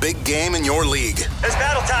to the big game in your league. It's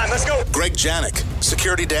battle time. Let's go. Greg Janik,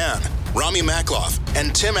 Security Dan, Ramie Makhlouf,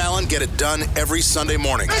 and Tim Allen get it done every Sunday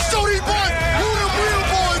morning. Let's go, these boys. Who the real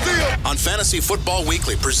boys here? On Fantasy Football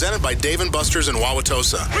Weekly, presented by Dave & Buster's in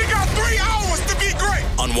Wauwatosa. We got 3 hours to be great.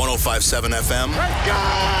 On 105.7 FM, Let's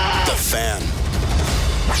go. The Fan.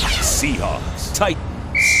 Seahawks, Titans.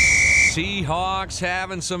 Seahawks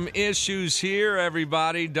having some issues here,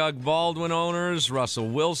 everybody. Doug Baldwin owners, Russell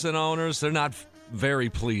Wilson owners, they're not very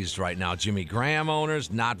pleased right now. Jimmy Graham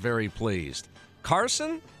owners, not very pleased.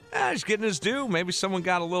 Carson, he's getting his due. Maybe someone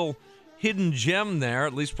got a little hidden gem there,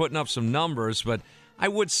 at least putting up some numbers. But I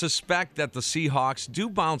would suspect that the Seahawks do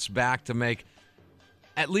bounce back to make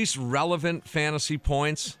at least relevant fantasy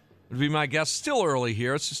points, would be my guess. Still early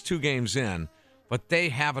here. It's just 2 games in. But they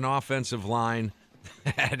have an offensive line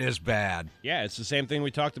that is bad. Yeah, it's the same thing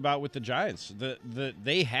we talked about with the Giants.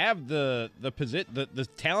 They have the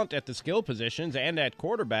talent at the skill positions and at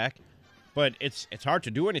quarterback, but it's hard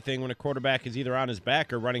to do anything when a quarterback is either on his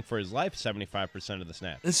back or running for his life 75% of the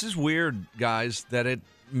snaps. This is weird, guys, that it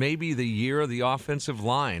may be the year of the offensive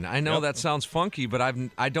line. I know that sounds funky, but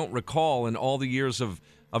I don't recall in all the years of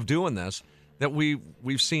doing this that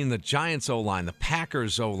we've seen the Giants O-line, the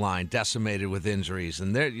Packers O-line decimated with injuries,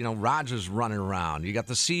 and there, Rodgers running around. You got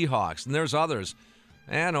the Seahawks, and there's others.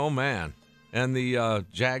 And oh man, and the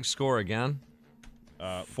Jags score again.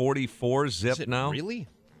 44 zip now. Really?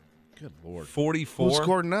 Good Lord. 44. Who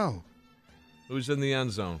scored now? Who's in the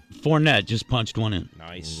end zone? Fournette just punched one in.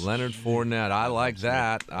 Nice. Leonard Fournette. I like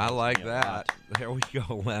that. I like that. There we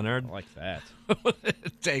go, Leonard. I like that.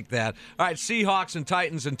 Take that. All right, Seahawks and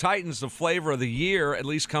Titans. And Titans, the flavor of the year, at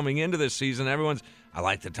least coming into this season. Everyone's, I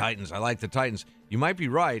like the Titans. I like the Titans. You might be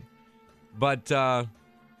right, but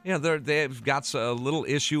they've got a little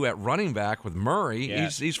issue at running back with Murray. Yeah.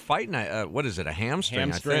 He's fighting a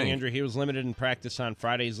hamstring, I think. Injury. He was limited in practice on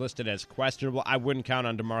Friday. He's listed as questionable. I wouldn't count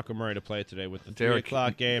on DeMarco Murray to play today with the 3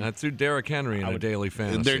 o'clock game. I threw Derrick Henry in a daily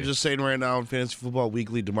fantasy. They're just saying right now in Fantasy Football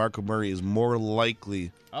Weekly, DeMarco Murray is more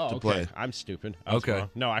likely to play. I'm stupid. Okay.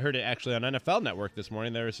 No, I heard it actually on NFL Network this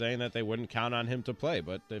morning. They were saying that they wouldn't count on him to play.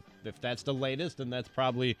 But if that's the latest, then that's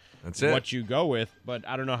probably what you go with. But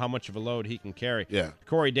I don't know how much of a load he can carry. Yeah.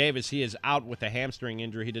 Corey Davis, he is out with a hamstring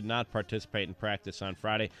injury. He did not participate in practice on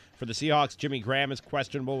Friday. For the Seahawks, Jimmy Graham is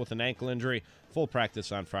questionable with an ankle injury. Full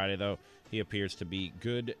practice on Friday, though. He appears to be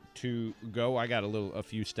good to go. I got a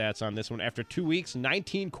few stats on this one. After 2 weeks,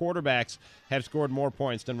 19 quarterbacks have scored more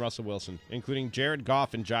points than Russell Wilson, including Jared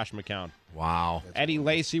Goff and Josh McCown. Wow. Eddie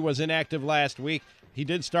Lacy was inactive last week. He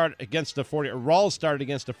did start against the 40. Rawls started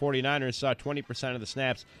against the 49ers, saw 20% of the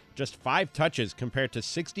snaps, just 5 touches compared to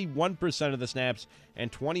 61% of the snaps and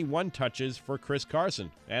 21 touches for Chris Carson.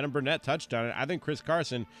 Adam Burnett touched on it. I think Chris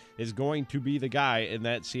Carson is going to be the guy in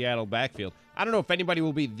that Seattle backfield. I don't know if anybody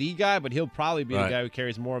will be the guy, but he'll probably be the guy who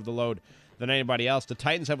carries more of the load than anybody else. The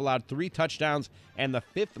Titans have allowed 3 touchdowns and the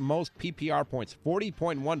 5th most PPR points,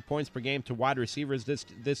 40.1 points per game to wide receivers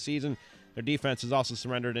this season. Their defense has also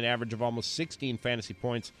surrendered an average of almost 16 fantasy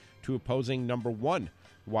points to opposing number 1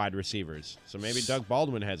 wide receivers. So maybe Doug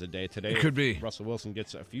Baldwin has a day today. It could be. Russell Wilson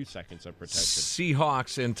gets a few seconds of protection.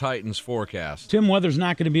 Seahawks and Titans forecast. Tim, weather's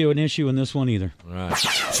not going to be an issue in this one either. Right.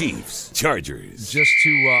 Chiefs, Chargers. Just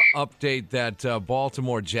to update that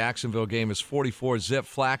Baltimore-Jacksonville game is 44-zip.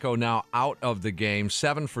 Flacco now out of the game.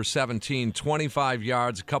 7 for 17, 25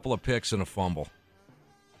 yards, a couple of picks, and a fumble.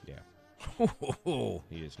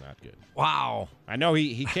 He is not good. Wow. I know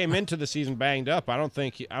he came into the season banged up. I don't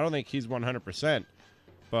think he's 100%,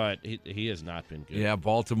 but he has not been good. Yeah,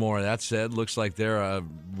 Baltimore, that said, looks like they're a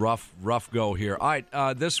rough go here. All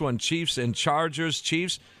right, this one, Chiefs and Chargers.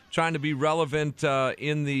 Chiefs trying to be relevant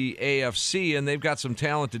in the AFC, and they've got some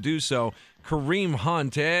talent to do so. Kareem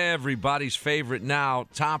Hunt, everybody's favorite now,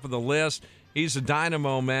 top of the list. He's a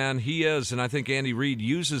dynamo, man. He is, and I think Andy Reid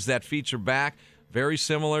uses that feature back. Very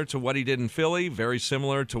similar to what he did in Philly, very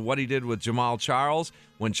similar to what he did with Jamal Charles.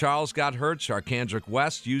 When Charles got hurt, Charkandrick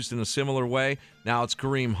West used in a similar way. Now it's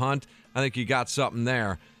Kareem Hunt. I think you got something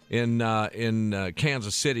there in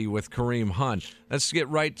Kansas City with Kareem Hunt. Let's get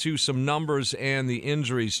right to some numbers and the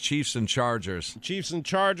injuries, Chiefs and Chargers. Chiefs and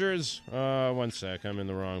Chargers. 1 sec, I'm in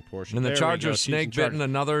the wrong portion. And the Chargers snake-bitten,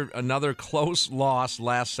 another close loss,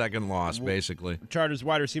 last-second loss, basically. Chargers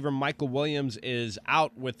wide receiver Michael Williams is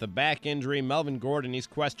out with the back injury. Melvin Gordon, he's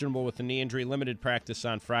questionable with the knee injury. Limited practice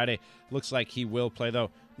on Friday. Looks like he will play,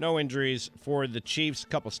 though. No injuries for the Chiefs. A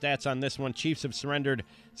couple stats on this one. Chiefs have surrendered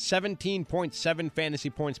 17.7 fantasy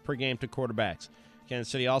points per game to quarterbacks. Kansas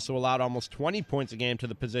City also allowed almost 20 points a game to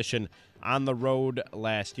the position on the road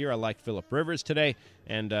last year. I like Phillip Rivers today,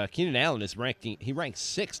 and Keenan Allen is ranked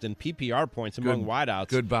 6th in PPR points among wideouts.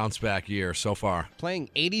 Good bounce-back year so far. Playing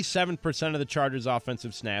 87% of the Chargers'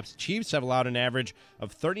 offensive snaps. Chiefs have allowed an average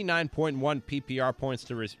of 39.1 PPR points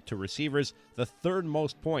to receivers, the 3rd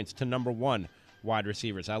most points to number 1 wide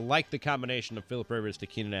receivers. I like the combination of Phillip Rivers to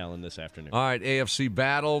Keenan Allen this afternoon. All right, AFC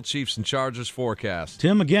battle, Chiefs and Chargers forecast.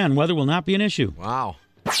 Tim, again, weather will not be an issue. Wow.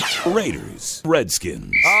 Raiders,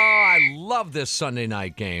 Redskins. Oh, I love this Sunday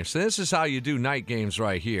night game. So this is how you do night games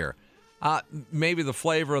right here. Maybe the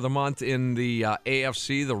flavor of the month in the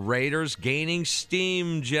AFC, the Raiders gaining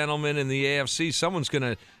steam, gentlemen, in the AFC. Someone's going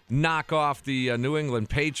to knock off the New England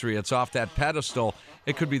Patriots off that pedestal.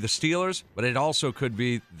 It could be the Steelers, but it also could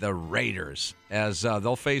be the Raiders, as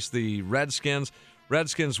they'll face the Redskins.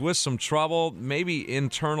 Redskins with some trouble, maybe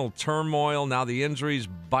internal turmoil. Now the injuries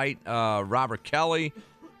bite Robert Kelly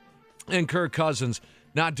and Kirk Cousins.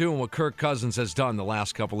 Not doing what Kirk Cousins has done the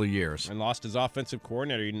last couple of years. And lost his offensive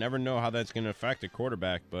coordinator. You never know how that's going to affect a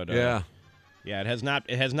quarterback. But yeah, it has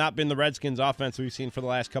not been the Redskins' offense we've seen for the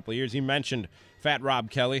last couple of years. You mentioned Fat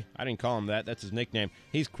Rob Kelly. I didn't call him that. That's his nickname.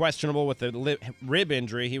 He's questionable with a rib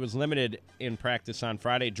injury. He was limited in practice on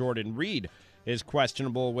Friday. Jordan Reed is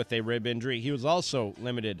questionable with a rib injury. He was also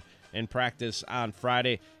limited in practice on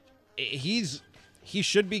Friday. He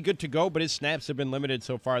should be good to go, but his snaps have been limited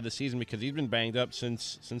so far this season because he's been banged up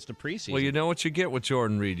since the preseason. Well, you know what you get with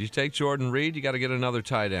Jordan Reed. You take Jordan Reed, you got to get another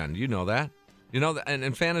tight end. You know that. You know that,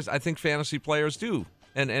 and fantasy, I think fantasy players do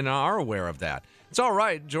and are aware of that. It's all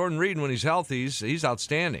right, Jordan Reed, when he's healthy, he's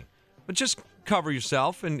outstanding. But just cover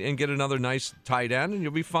yourself and get another nice tight end, and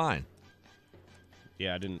you'll be fine.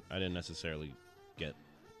 Yeah, I didn't necessarily get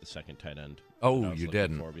the second tight end. Oh, you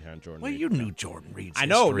didn't. Behind Jordan well, Reed. You knew Jordan Reed's I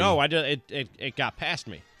know. history. No, it got past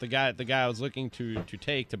me. The guy I was looking to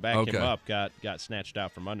take to back him up got snatched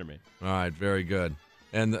out from under me. All right, very good.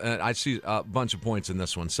 And I see a bunch of points in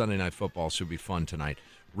this one. Sunday Night Football should be fun tonight.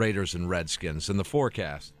 Raiders and Redskins. And the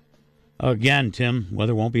forecast. Again, Tim,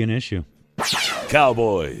 weather won't be an issue.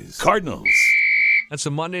 Cowboys, Cardinals. That's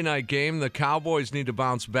a Monday night game. The Cowboys need to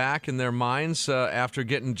bounce back in their minds after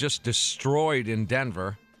getting just destroyed in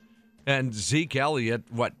Denver. And Zeke Elliott,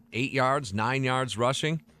 8 yards, 9 yards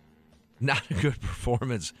rushing? Not a good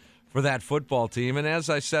performance for that football team. And as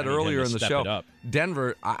I said earlier in the show,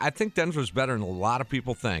 Denver, I think Denver's better than a lot of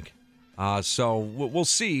people think. So we'll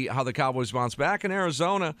see how the Cowboys bounce back. In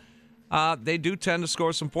Arizona, they do tend to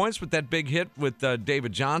score some points with that big hit with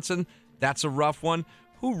David Johnson. That's a rough one.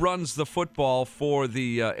 Who runs the football for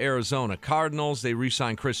the Arizona Cardinals? They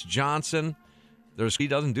re-signed Chris Johnson. He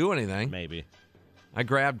doesn't do anything. Maybe. I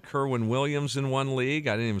grabbed Kerwin Williams in one league.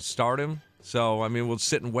 I didn't even start him. So, I mean, we'll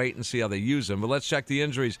sit and wait and see how they use him. But let's check the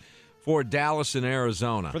injuries for Dallas and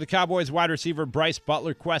Arizona. For the Cowboys, wide receiver Bryce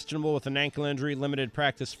Butler questionable with an ankle injury, limited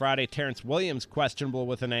practice Friday. Terrence Williams questionable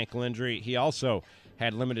with an ankle injury. He also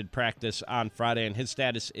had limited practice on Friday, and his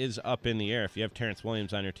status is up in the air. If you have Terrence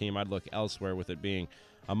Williams on your team, I'd look elsewhere with it being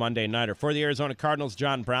a Monday nighter. For the Arizona Cardinals,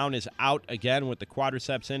 John Brown is out again with the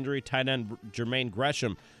quadriceps injury. Tight end Jermaine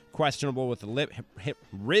Gresham questionable with a hip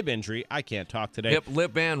rib injury. I can't talk today. Hip,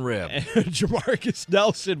 lip, and rib. Jamarcus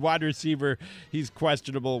Nelson, wide receiver, he's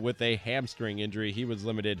questionable with a hamstring injury. He was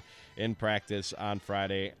limited in practice on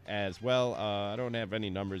Friday as well. I don't have any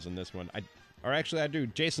numbers in this one. I do.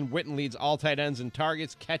 Jason Witten leads all tight ends in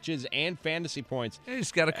targets, catches, and fantasy points. Yeah,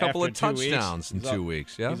 he's got a couple of touchdowns in 2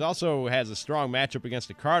 weeks. Yeah, he also has a strong matchup against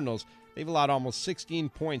the Cardinals. They've allowed almost 16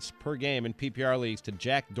 points per game in PPR leagues to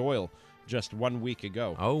Jack Doyle just 1 week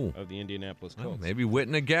ago of the Indianapolis Colts. Maybe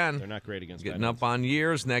Witten again. They're not great against getting up on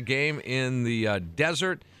years in that game in the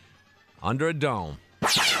desert under a dome.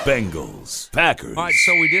 Bengals, Packers. All right,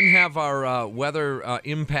 so we didn't have our weather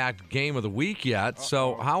impact game of the week yet.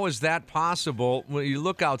 So how is that possible? When you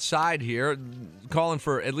look outside here, calling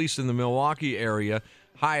for, at least in the Milwaukee area,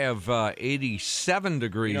 high of 87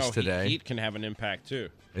 degrees today. Heat can have an impact, too.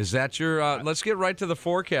 Is that your let's get right to the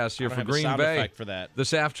forecast here for Green Bay for that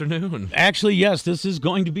this afternoon. Actually, yes, this is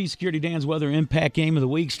going to be Security Dan's weather impact game of the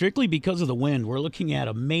week, strictly because of the wind. We're looking at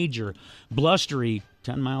a major blustery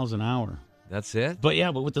 10 miles an hour. That's it? But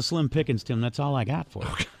with the slim pickings, Tim, that's all I got for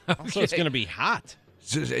you. Also, it's going to be hot.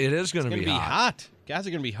 It is going to be hot. Guys are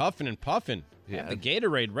going to be huffing and puffing. Have the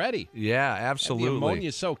Gatorade ready. Yeah, absolutely. Have the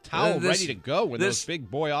ammonia-soaked towel ready to go when those big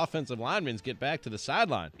boy offensive linemen get back to the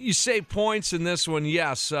sideline. You say points in this one,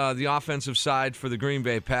 yes. The offensive side for the Green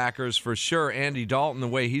Bay Packers, for sure. Andy Dalton, the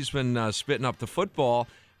way he's been spitting up the football,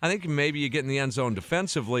 I think maybe you get in the end zone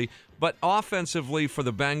defensively. But offensively for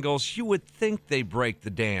the Bengals, you would think they break the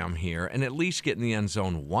dam here and at least get in the end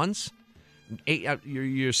zone once.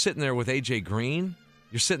 You're sitting there with A.J. Green.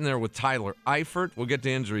 You're sitting there with Tyler Eifert. We'll get to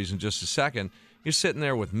injuries in just a second. You're sitting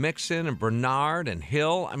there with Mixon and Bernard and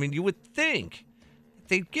Hill. I mean, you would think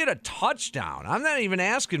they'd get a touchdown. I'm not even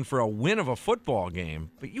asking for a win of a football game,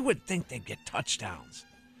 but you would think they'd get touchdowns.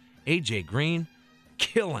 A.J. Green,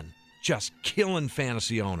 just killing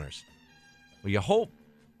fantasy owners. Well, you hope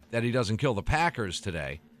that he doesn't kill the Packers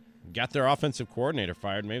today. Got their offensive coordinator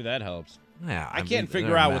fired. Maybe that helps. Yeah, I can't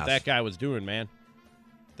figure out what that guy was doing, man.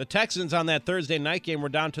 The Texans on that Thursday night game were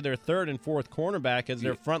down to their third and fourth cornerback as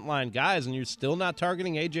their frontline guys, and you're still not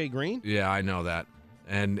targeting A.J. Green? Yeah, I know that.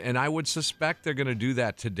 And I would suspect they're going to do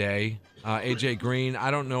that today. A.J. Green, I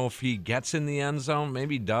don't know if he gets in the end zone.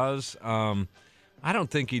 Maybe he does. I don't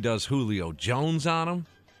think he does Julio Jones on him.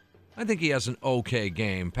 I think he has an okay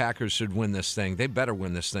game. Packers should win this thing. They better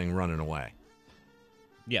win this thing running away.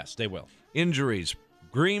 Yes, they will. Injuries.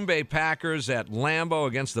 Green Bay Packers at Lambeau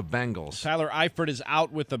against the Bengals. Tyler Eifert is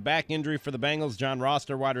out with the back injury for the Bengals. John Ross,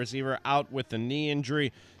 their wide receiver, out with the knee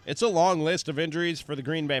injury. It's a long list of injuries for the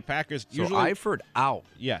Green Bay Packers. So Eifert out.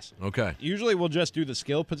 Yes. Okay. Usually we'll just do the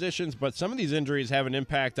skill positions, but some of these injuries have an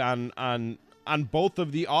impact on both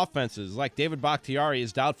of the offenses. Like David Bakhtiari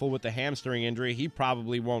is doubtful with the hamstring injury. He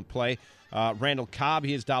probably won't play. Randall Cobb,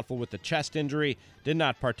 he is doubtful with the chest injury. Did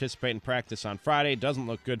not participate in practice on Friday. Doesn't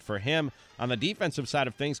look good for him. On the defensive side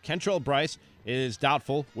of things, Kentrell Bryce is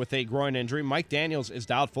doubtful with a groin injury. Mike Daniels is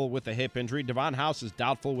doubtful with a hip injury. Devon House is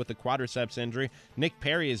doubtful with a quadriceps injury. Nick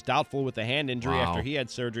Perry is doubtful with a hand injury after he had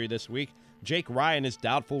surgery this week. Jake Ryan is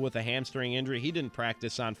doubtful with a hamstring injury. He didn't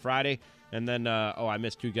practice on Friday. And then, I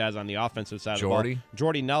missed two guys on the offensive side of the ball.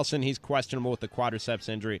 Jordy Nelson, he's questionable with the quadriceps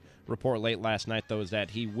injury. Report late last night, though, is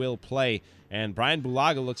that he will play. And Brian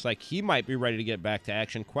Bulaga looks like he might be ready to get back to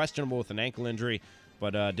action. Questionable with an ankle injury,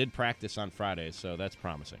 but did practice on Friday, so that's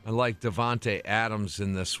promising. I like Devontae Adams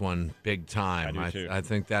in this one big time. I do too. I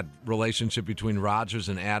think that relationship between Rodgers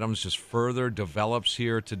and Adams just further develops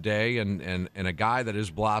here today, and a guy that is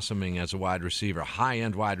blossoming as a wide receiver,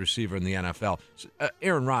 high-end wide receiver in the NFL.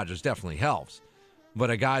 Aaron Rodgers definitely helps, but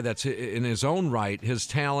a guy that's in his own right, his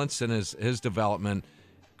talents and his development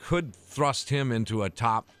could thrust him into a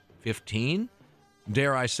top 15,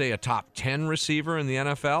 dare I say a top 10 receiver in the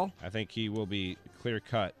NFL. I think he will be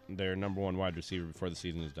clear-cut their number one wide receiver before the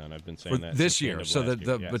season is done. I've been saying that this year, so that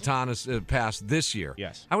the baton is passed this year.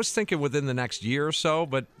 Yes. I was thinking within the next year or so,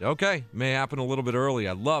 but okay, may happen a little bit early.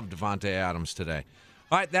 I love Devontae Adams today.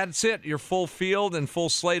 All right, that's it. Your full field and full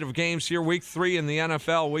slate of games here. Week 3 in the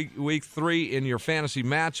NFL, week 3 in your fantasy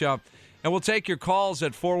matchup. And we'll take your calls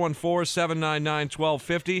at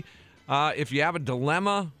 414-799-1250. If you have a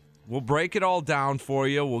dilemma, We'll break it all down for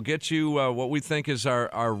you. We'll get you what we think is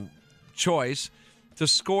our choice to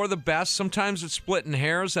score the best. Sometimes it's splitting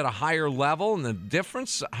hairs at a higher level, and the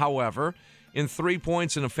difference, however, in 3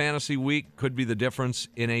 points in a fantasy week could be the difference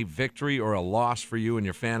in a victory or a loss for you in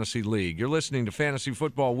your fantasy league. You're listening to Fantasy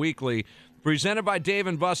Football Weekly, presented by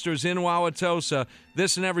Dave & Buster's in Wauwatosa,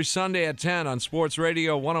 this and every Sunday at 10 on Sports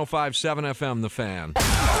Radio 105.7 FM, The Fan.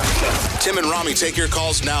 Tim and Ramie take your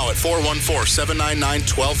calls now at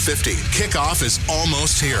 414-799-1250. Kickoff is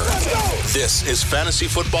almost here. This is Fantasy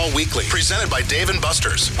Football Weekly, presented by Dave &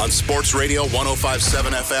 Buster's on Sports Radio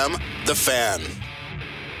 105.7 FM, The Fan.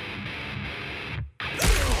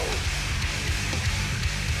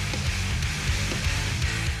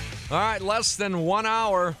 All right, less than 1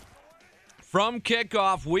 hour from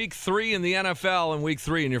kickoff, Week 3 in the NFL and Week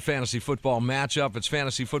 3 in your fantasy football matchup. It's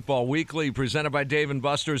Fantasy Football Weekly, presented by Dave &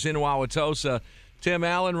 Buster's in Wauwatosa. Tim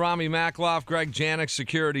Allen, Ramie Makhlouf, Greg Janik,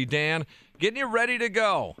 Security Dan, getting you ready to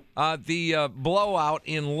go. The blowout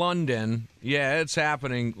in London, yeah, it's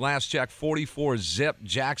happening. Last check, 44-zip,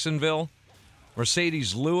 Jacksonville.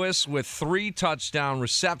 Mercedes Lewis with 3 touchdown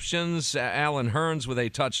receptions. Alan Hearns with a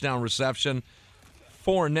touchdown reception.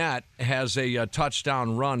 Fournette has a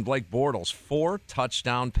touchdown run. Blake Bortles, 4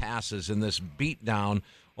 touchdown passes in this beatdown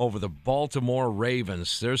over the Baltimore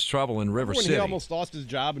Ravens. There's trouble in River City. He almost lost his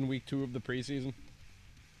job in week 2 of the preseason.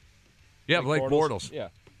 Yeah, Blake Bortles. Yeah.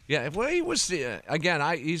 Yeah, well, he was,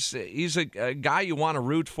 he's a guy you want to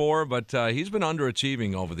root for, but he's been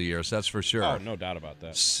underachieving over the years, that's for sure. Oh, no doubt about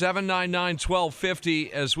that. 799-1250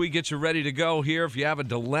 as we get you ready to go here. If you have a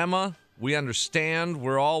dilemma, we understand.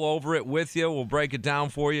 We're all over it with you. We'll break it down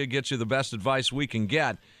for you, get you the best advice we can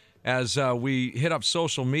get. As we hit up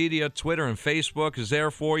social media, Twitter and Facebook is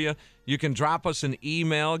there for you. You can drop us an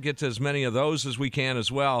email, get to as many of those as we can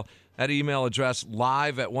as well. That email address,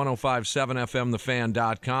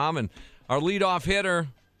 live@1057fmthefan.com. And our leadoff hitter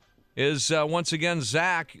is, once again,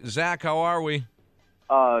 Zach. Zach, how are we?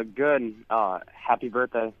 Good. Happy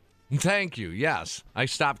birthday. Thank you, yes. I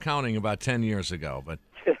stopped counting about 10 years ago, but...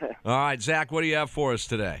 All right, Zach, what do you have for us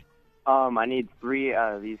today? I need 3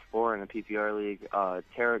 out of these 4 in a PPR league.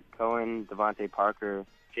 Tarek Cohen, Devontae Parker,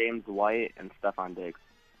 James White, and Stephon Diggs.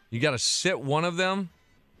 You got to sit one of them?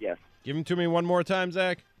 Yes. Give them to me one more time,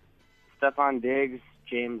 Zach. Stephon Diggs,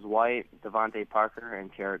 James White, Devontae Parker,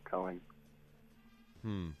 and Tarek Cohen.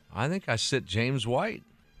 I think I sit James White.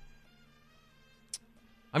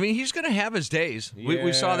 I mean, he's going to have his days. Yeah.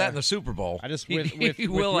 We saw that in the Super Bowl. I just he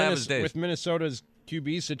will have his days. With Minnesota's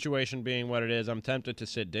QB situation being what it is, I'm tempted to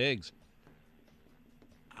sit Diggs.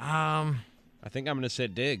 I think I'm going to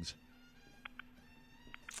sit Diggs.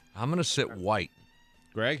 I'm going to sit White.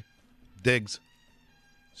 Greg? Diggs.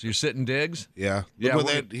 So you're sitting Diggs? Yeah. He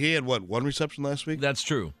had, 1 reception last week? That's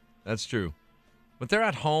true. That's true. But they're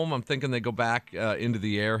at home. I'm thinking they go back into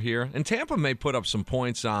the air here. And Tampa may put up some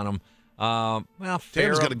points on them.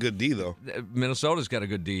 Tampa's got a good D, though. Minnesota's got a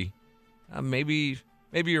good D. Maybe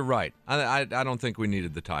you're right. I don't think we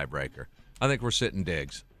needed the tiebreaker. I think we're sitting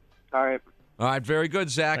Diggs. All right. All right, very good,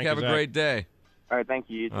 Zach. Thank have you, a Zach. great day. All right, thank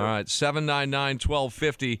you. You too. All right,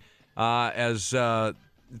 799-1250 as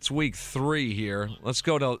it's week 3 here. Let's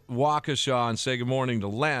go to Waukesha and say good morning to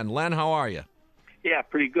Len. Len, how are you? Yeah,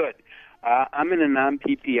 pretty good. I'm in a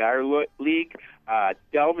non-PPR league.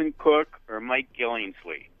 Dalvin Cook or Mike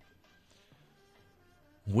Gillingsley?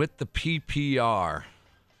 With the PPR.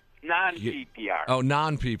 Non-PPR. Oh,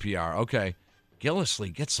 non-PPR. Okay.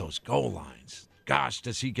 Gillislee gets those goal lines. Gosh,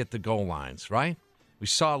 does he get the goal lines, right? We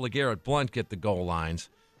saw LeGarrette Blount get the goal lines.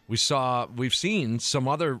 We've seen some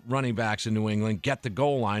other running backs in New England get the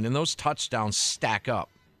goal line, and those touchdowns stack up.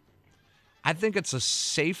 I think it's a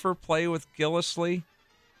safer play with Gillislee.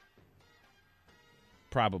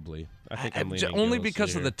 Probably. I think I'm leaning only Gillislee because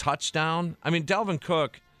of here. the touchdown. I mean, Dalvin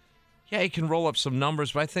Cook, yeah, he can roll up some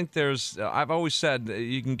numbers, but I think I've always said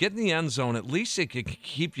you can get in the end zone, at least it can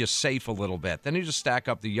keep you safe a little bit. Then you just stack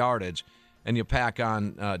up the yardage and you tack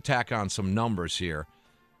on some numbers here.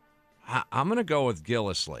 I'm going to go with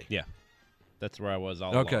Gillislee. Yeah. That's where I was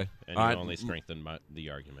all okay. along. And all you right. only strengthened the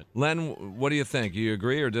argument. Len, what do you think? You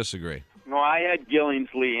agree or disagree? No, I had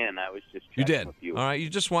Gillingsley in. I was just checking You did. with you. All right. You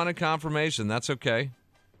just wanted confirmation. That's okay.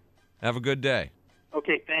 Have a good day.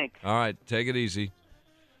 Okay, thanks. All right. Take it easy.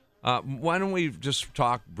 Why don't we just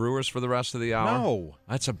talk Brewers for the rest of the hour? No.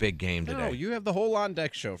 That's a big game today. No, you have the whole On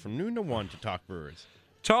Deck show from noon to 1 to talk Brewers.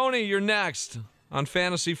 Tony, you're next on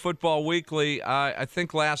Fantasy Football Weekly. I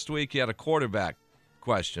think last week you had a quarterback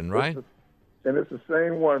question, right? And it's the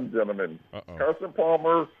same one, gentlemen. Uh-oh. Carson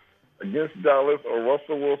Palmer against Dallas or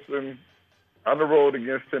Russell Wilson on the road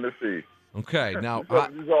against Tennessee. Okay, now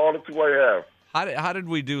these are all the 2 I have. How did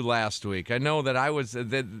we do last week? I know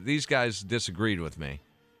that these guys disagreed with me.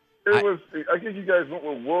 I think you guys went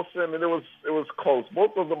with Wilson, and it was close.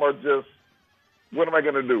 Both of them are just, what am I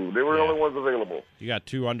going to do? They were the only ones available. You got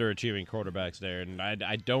two underachieving quarterbacks there, and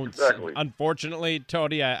I don't. Exactly. Unfortunately,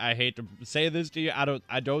 Tony, I hate to say this to you,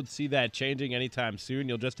 I don't see that changing anytime soon.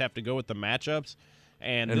 You'll just have to go with the matchups.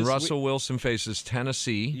 And Russell Wilson faces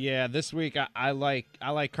Tennessee. Yeah, this week I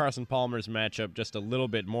like Carson Palmer's matchup just a little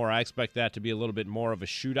bit more. I expect that to be a little bit more of a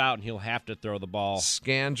shootout, and he'll have to throw the ball.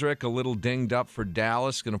 Scandrick, a little dinged up for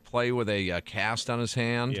Dallas, going to play with a cast on his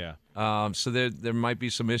hand. Yeah. So there might be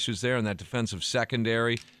some issues there in that defensive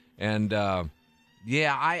secondary. And, I'm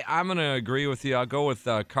going to agree with you. I'll go with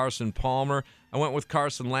Carson Palmer. I went with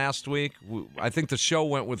Carson last week. I think the show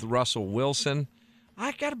went with Russell Wilson.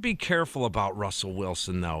 I got to be careful about Russell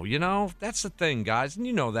Wilson, though. You know, that's the thing, guys, and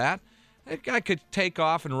you know that. That guy could take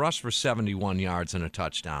off and rush for 71 yards and a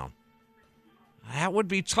touchdown. That would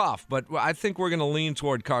be tough, but I think we're going to lean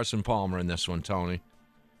toward Carson Palmer in this one, Tony.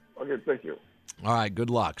 Okay, thank you. All right, good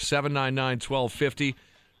luck. 799-1250.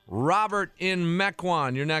 Robert in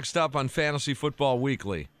Mequon, you're next up on Fantasy Football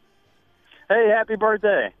Weekly. Hey, happy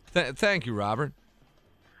birthday. Thank you, Robert.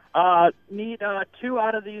 Need 2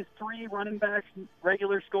 out of these 3 running backs,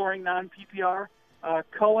 regular scoring, non-PPR.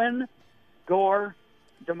 Cohen, Gore,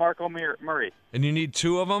 DeMarco Murray. And you need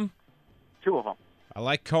 2 of them? 2 of them. I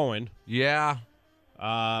like Cohen. Yeah.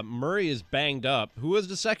 Murray is banged up. Who was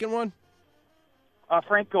the second one?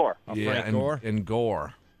 Frank Gore. Frank Gore. And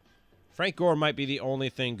Gore. Frank Gore might be the only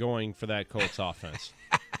thing going for that Colts offense.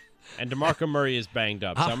 And DeMarco Murray is banged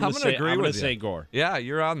up. So I'm going to say Gore. Yeah,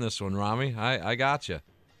 you're on this one, Ramie. I got you.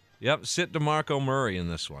 Yep, sit DeMarco Murray in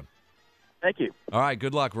this one. Thank you. All right,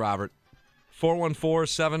 good luck, Robert.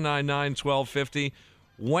 414-799-1250.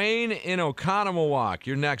 Wayne in Oconomowoc,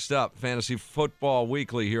 you're next up. Fantasy Football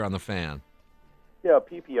Weekly here on The Fan. Yeah,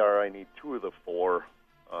 PPR, I need 2 of the 4.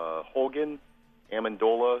 Hogan,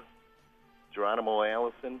 Amendola, Geronimo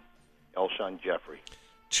Allison, Alshon Jeffrey.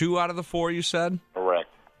 2 out of the 4, you said? Correct.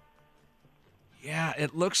 Yeah,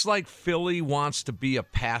 it looks like Philly wants to be a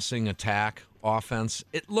passing attack offense.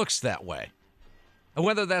 It looks that way. And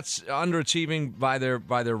whether that's underachieving by their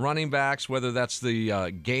running backs, whether that's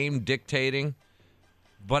the game dictating,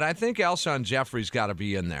 but I think Alshon Jeffrey's got to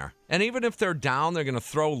be in there. And even if they're down, they're going to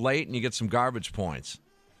throw late and you get some garbage points.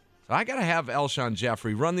 So I got to have Alshon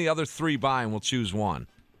Jeffrey. Run the other 3 by and we'll choose one.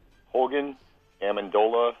 Hogan,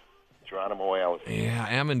 Amendola, Geronimo Allison. Yeah,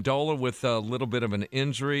 Amendola with a little bit of an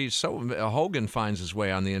injury. So Hogan finds his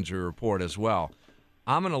way on the injury report as well.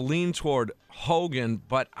 I'm going to lean toward Hogan,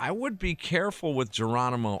 but I would be careful with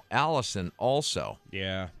Geronimo Allison also.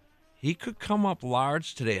 Yeah. He could come up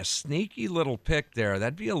large today. A sneaky little pick there.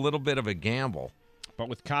 That'd be a little bit of a gamble. But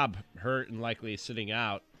with Cobb hurt and likely sitting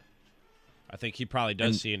out, I think he probably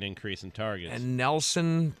does see an increase in targets. And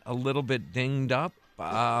Nelson a little bit dinged up.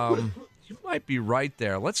 You might be right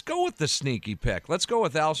there. Let's go with the sneaky pick. Let's go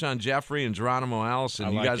with Alshon Jeffrey and Geronimo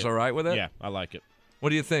Allison. You guys all right with it? Yeah, I like it. What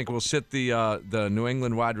do you think? We'll sit the New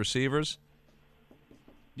England wide receivers?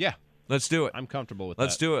 Yeah. Let's do it. I'm comfortable with that.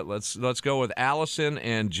 Let's do it. Let's go with Allison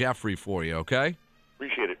and Jeffrey for you, okay?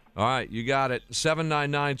 Appreciate it. All right, you got it.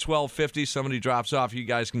 799-1250. Somebody drops off. You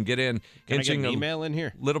guys can get in. Can I get an email in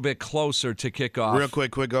here? A little bit closer to kickoff. Real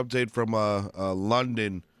quick update from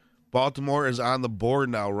London. Baltimore is on the board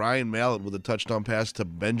now. Ryan Mallett with a touchdown pass to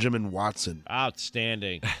Benjamin Watson.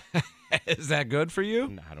 Outstanding. Is that good for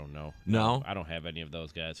you? I don't know. No? I don't have any of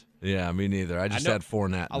those guys. Yeah, me neither. I just had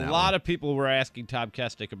Fournette. A lot of people were asking Tom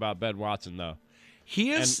Kestic about Ben Watson, though.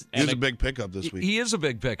 He is a big pickup this week. He is a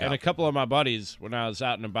big pickup. And a couple of my buddies, when I was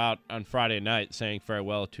out and about on Friday night saying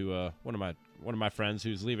farewell to one of my friends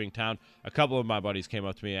who's leaving town, a couple of my buddies came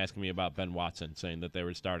up to me asking me about Ben Watson, saying that they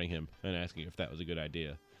were starting him and asking if that was a good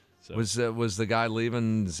idea. So. Was the guy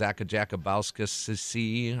leaving Zaka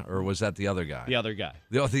Jakubowski, or was that the other guy? The other guy.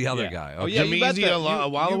 The other guy. Oh, yeah, you met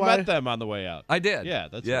them on the way out. I did. Yeah,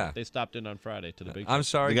 that's right. They stopped in on Friday to the big I'm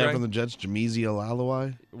sorry, the guy Greg? from the Jets, Jameezy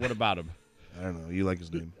Alalawai? What about him? I don't know. You like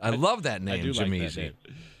his name. I love that name, I do Jameezy. like that name.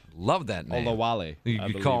 Love that name. Olawale. You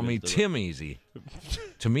could call me Tim Easy.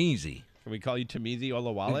 Timeezy. Can we call you Timeezy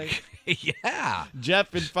Olawale? Yeah.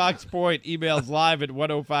 Jeff in Fox Point emails live at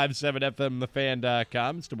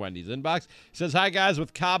 1057fmthefan.com. It's to Wendy's inbox. Says, hi, guys.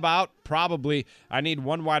 With Cobb out, probably I need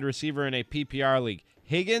 1 wide receiver in a PPR league.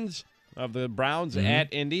 Higgins of the Browns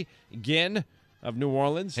at Indy. Ginn of New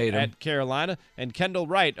Orleans at Carolina. And Kendall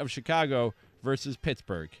Wright of Chicago versus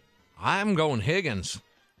Pittsburgh. I'm going Higgins.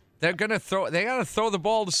 They got to throw the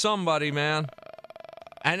ball to somebody, man.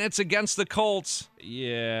 And it's against the Colts.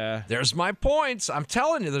 Yeah. There's my points. I'm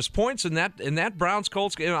telling you, there's points in that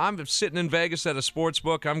Browns-Colts game. I'm sitting in Vegas at a sports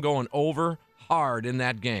book. I'm going over hard in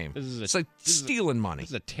that game. It's like stealing money.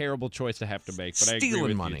 This is a terrible choice to have to make, but I Stealing agree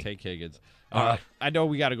with money. you. Take Higgins. All right. I know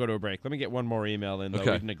we got to go to a break. Let me get one more email in, though.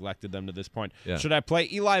 Okay. We've neglected them to this point. Yeah. Should I play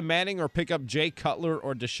Eli Manning or pick up Jay Cutler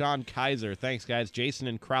or Deshaun Kaiser? Thanks, guys. Jason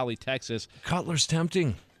in Crowley, Texas. Cutler's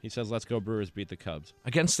tempting. He says, let's go Brewers beat the Cubs.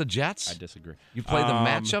 Against the Jets? I disagree. You play the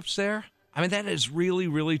matchups there? I mean, that is really,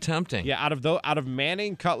 really tempting. Yeah, out of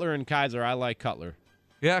Manning, Cutler, and Kaiser, I like Cutler.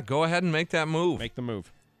 Yeah, go ahead and make that move. Make the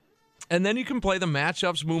move. And then you can play the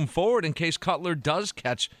matchups moving forward in case Cutler does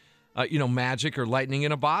catch, magic or lightning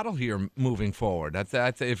in a bottle here moving forward.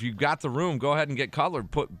 If you've got the room, go ahead and get Cutler.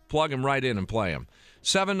 Plug him right in and play him.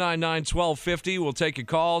 799-1250. We'll take your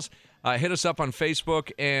calls. Hit us up on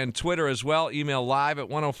Facebook and Twitter as well. Email live at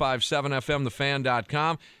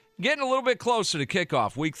 1057fmthefan.com. Getting a little bit closer to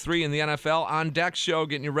kickoff. Week 3 in the NFL. On Deck Show,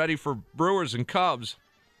 getting you ready for Brewers and Cubs.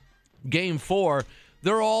 Game 4.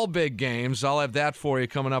 They're all big games. I'll have that for you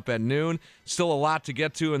coming up at noon. Still a lot to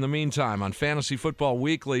get to in the meantime on Fantasy Football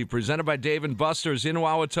Weekly, presented by Dave & Buster's in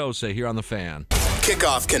Wauwatosa here on The Fan.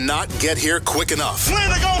 Kickoff cannot get here quick enough.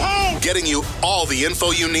 Plan to go home. Getting you all the info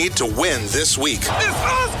you need to win this week. It's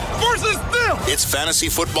us versus them. It's Fantasy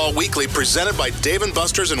Football Weekly, presented by Dave &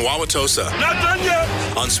 Buster's in Wauwatosa. Not done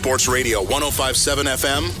yet. On Sports Radio 1057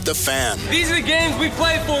 FM, The Fan. These are the games we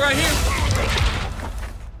play for right here.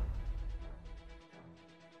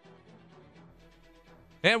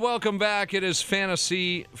 And welcome back. It is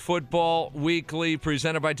Fantasy Football Weekly,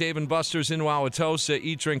 presented by Dave & Buster's in Wauwatosa.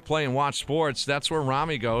 Eat, drink, play, and watch sports. That's where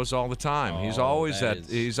Ramie goes all the time. He's always at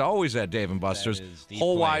Dave & Buster's.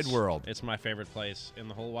 Whole wide world. It's my favorite place in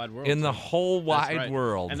the whole wide world. In the whole wide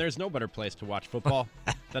world. And there's no better place to watch football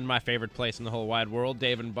than my favorite place in the whole wide world,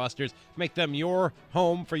 Dave & Buster's. Make them your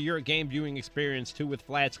home for your game viewing experience, too, with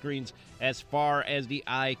flat screens as far as the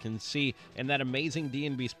eye can see. And that amazing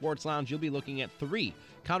D&B Sports Lounge, you'll be looking at 3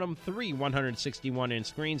 161-inch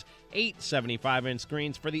screens, 8 75-inch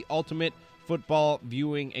screens for the ultimate football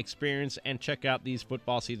viewing experience. And check out these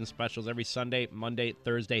football season specials every Sunday, Monday,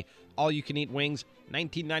 Thursday. All-you-can-eat wings,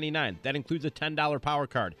 $19.99. That includes a $10 power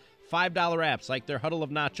card. $5 apps like their Huddle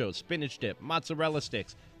of Nachos, Spinach Dip, Mozzarella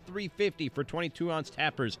Sticks, $3.50 for 22-ounce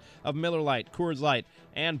tappers of Miller Lite, Coors Light,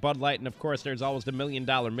 and Bud Light. And, of course, there's always the $1 Million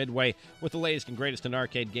Midway with the latest and greatest in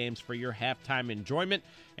arcade games for your halftime enjoyment.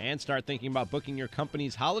 And start thinking about booking your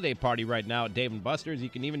company's holiday party right now at Dave & Buster's. You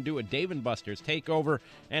can even do a Dave & Buster's takeover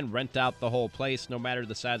and rent out the whole place, no matter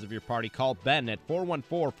the size of your party. Call Ben at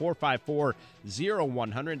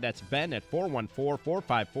 414-454-0100. That's Ben at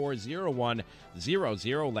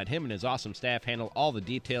 414-454-0100. Let him and his awesome staff handle all the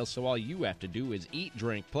details, so all you have to do is eat,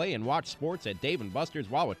 drink, play, and watch sports at Dave & Buster's,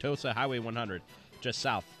 Wauwatosa, Highway 100, just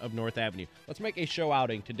south of North Avenue. Let's make a show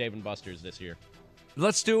outing to Dave & Buster's this year.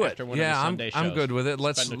 Let's do it. After one Yeah, of the Sunday I'm shows. good with it.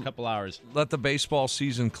 Let's spend a couple hours. Let the baseball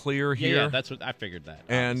season clear here. Yeah, that's what I figured that.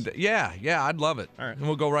 And yeah, I'd love it. All right. And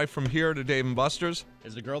we'll go right from here to Dave & Buster's.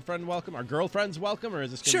 Is the girlfriend welcome? Are girlfriends welcome, or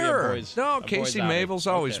is this going to be Sure. a boys? No, a boys Casey outing? Mabel's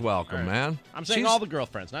always Okay. welcome, All right. man. I'm saying all the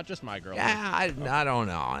girlfriends, not just my girlfriend. Yeah, I don't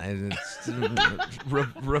know.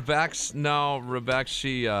 Rebecca,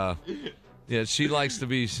 she likes to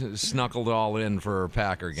be snuckled all in for her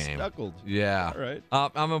Packer game. Snuckled. Yeah. All right.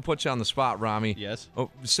 I'm going to put you on the spot, Ramie. Yes. Oh,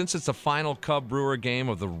 since it's the final Cub-Brewer game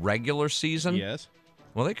of the regular season. Yes.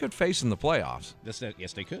 Well, they could face in the playoffs. Yes, they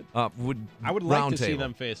could. I would like to see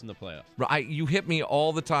them face in the playoffs. You hit me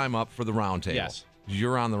all the time up for the round table. Yes.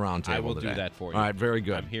 You're on the round table I will today. do that for you. All right, very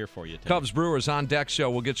good. I'm here for you, Tim. Cubs Brewers on Deck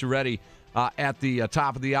Show. We'll get you ready at the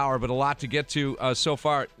top of the hour, but a lot to get to so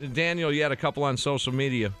far. Daniel, you had a couple on social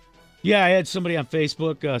media. Yeah, I had somebody on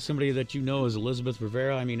Facebook, somebody that you know is Elizabeth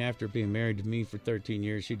Rivera. I mean, after being married to me for 13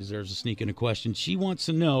 years, she deserves to sneak in a question. She wants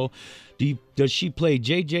to know, does she play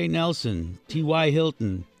J.J. Nelson, T.Y.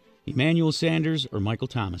 Hilton, Emmanuel Sanders, or Michael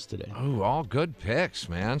Thomas today? Oh, all good picks,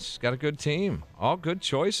 man. She's got a good team. All good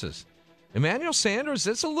choices. Emmanuel Sanders,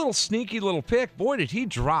 that's a little sneaky little pick. Boy, did he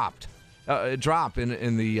drop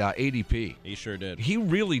in the ADP. He sure did. He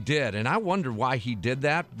really did, and I wonder why he did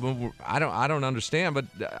that. I don't understand, but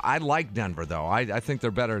I like Denver, though. I think they're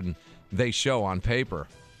better than they show on paper.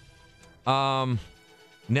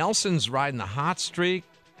 Nelson's riding the hot streak.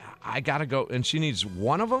 I got to go, and she needs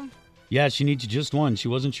one of them? Yeah, she needs just one. She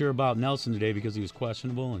wasn't sure about Nelson today because he was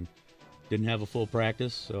questionable and didn't have a full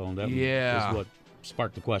practice, so that was what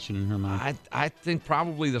sparked the question in her mind. I think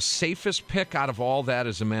probably the safest pick out of all that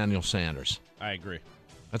is Emmanuel Sanders. I agree.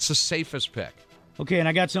 That's the safest pick. Okay, and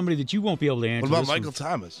I got somebody that you won't be able to answer. What about Michael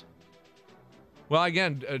Thomas? Well,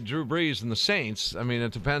 again, Drew Brees and the Saints. I mean,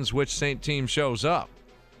 it depends which Saint team shows up.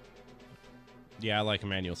 Yeah, I like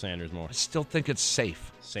Emmanuel Sanders more. I still think it's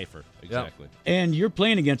safe. Safer, exactly. And you're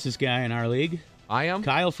playing against this guy in our league. I am?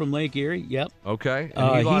 Kyle from Lake Erie, yep. Okay,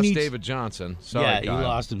 and he lost David Johnson. Sorry, yeah, Kyle. he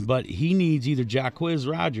lost him, but he needs either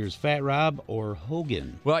Jacquizz Rodgers, Fat Rob, or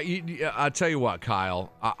Hogan. Well, I'll tell you what,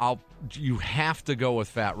 Kyle. You have to go with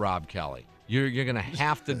Fat Rob Kelly. You're going to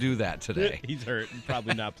have to do that today. He's hurt.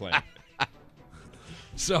 Probably not playing.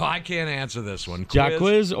 So I can't answer this one.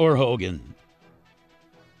 Jacquizz or Hogan?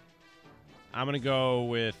 I'm going to go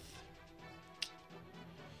with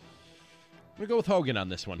Hogan on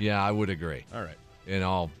this one. Yeah, I would agree. All right. In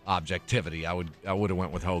all objectivity, I would have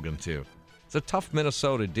went with Hogan too. It's a tough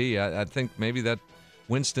Minnesota D. I think maybe that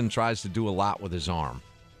Winston tries to do a lot with his arm.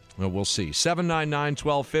 Well, we'll see.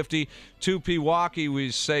 799-1250. 2 Pewaukee,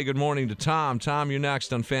 we say good morning to Tom. Tom, you're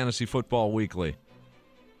next on Fantasy Football Weekly.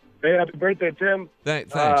 Hey, happy birthday, Tim.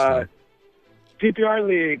 Thanks, Tom. PPR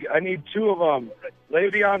League, I need 2 of them.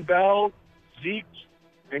 Le'Veon Bell, Zeke,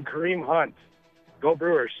 and Kareem Hunt. Go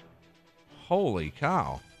Brewers. Holy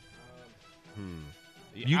cow.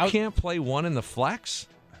 You can't play one in the flex?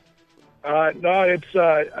 No, it's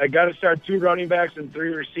I got to start 2 running backs and 3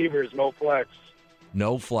 receivers, no flex.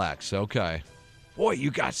 No flex, okay. Boy,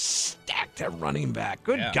 you got stacked at running back.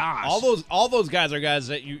 Good gosh. All those guys are guys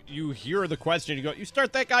that you hear the question, you go, you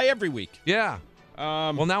start that guy every week. Yeah.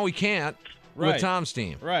 Well, now we can't with Tom's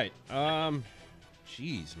team. Right.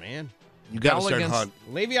 Jeez, man. You got to start Hunt.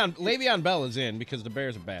 Le'Veon Bell is in because the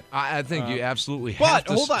Bears are bad. I think you absolutely have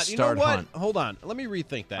to start Hunt. You know what? Hold on. Let me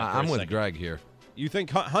rethink that. I'm with Greg here. You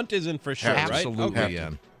think Hunt is in for sure, right? Absolutely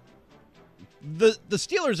in. The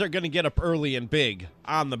Steelers are going to get up early and big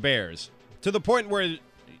on the Bears to the point where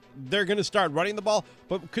they're going to start running the ball.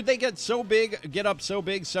 But could they get up so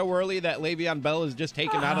big so early that Le'Veon Bell is just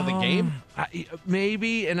taken out of the game?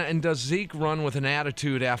 Maybe. And does Zeke run with an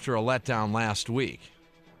attitude after a letdown last week?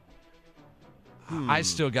 I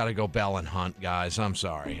still got to go Bell and Hunt, guys. I'm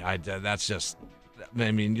sorry. That's just.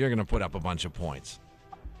 I mean, you're going to put up a bunch of points.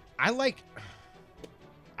 I like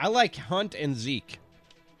Hunt and Zeke.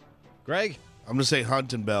 Greg? I'm going to say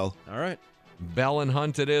Hunt and Bell. All right. Bell and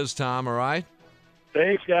Hunt it is, Tom, all right?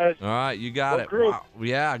 Thanks, guys. All right, you got it. Wow.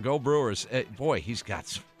 Yeah, go Brewers. Boy, he's got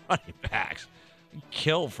some running backs.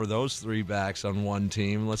 Kill for those 3 backs on one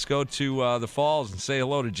team. Let's go to the Falls and say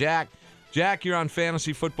hello to Jack. Jack, you're on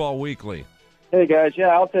Fantasy Football Weekly. Hey, guys. Yeah,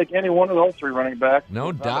 I'll take any one of those 3 running backs.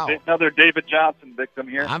 No doubt. Another David Johnson victim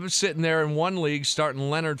here. I'm sitting there in one league starting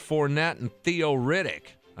Leonard Fournette and Theo Riddick.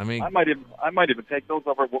 I mean, I might even take those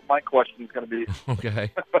over what my question is going to be.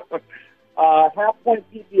 Okay. Half-point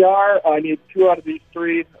PPR, I need 2 out of these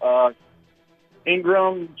 3.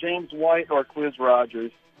 Ingram, James White, or Quiz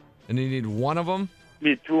Rodgers. And you need one of them?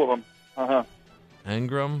 Need 2 of them. Uh-huh.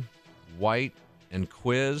 Ingram, White, and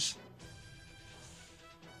Quiz.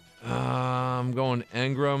 I'm going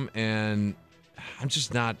Ingram, and I'm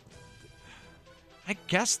just not. I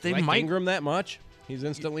guess they like might. Ingram that much? He's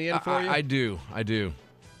instantly in for you? I do.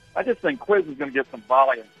 I just think Quiz is going to get some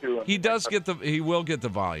volume, too. He will get the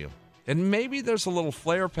volume. And maybe there's a little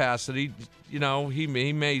flare pass that he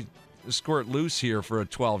may squirt loose here for a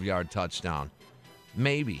 12-yard touchdown.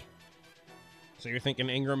 Maybe. So you're thinking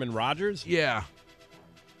Ingram and Rodgers? Yeah.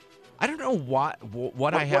 I don't know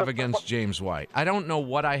what I have against James White. I don't know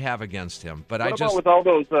what I have against him, but what about with all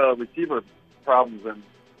those receiver problems in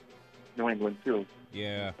New England too?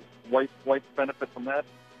 Yeah. White's benefit from that?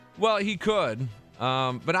 Well, he could,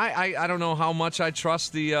 but I don't know how much I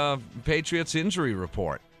trust the Patriots injury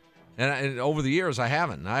report, and over the years I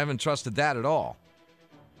haven't trusted that at all.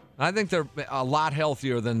 I think they're a lot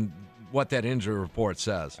healthier than what that injury report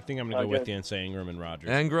says. I think I'm going to go with you and say Ingram and Rodgers.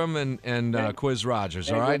 Ingram and Quiz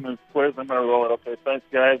Rodgers, all right? Ingram and Quiz, I'm going to roll it. Okay, thanks,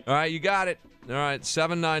 guys. All right, you got it. All right,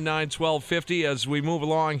 799-1250 as we move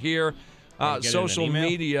along here. Social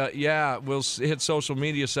media, we'll hit social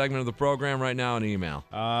media segment of the program right now and email.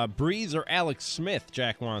 Breeze or Alex Smith,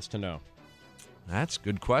 Jack wants to know. That's a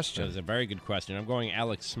good question. That is a very good question. I'm going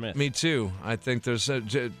Alex Smith. Me too. I think there's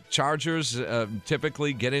Chargers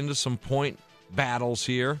typically get into some point battles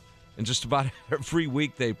here. And just about every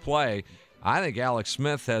week they play, I think Alex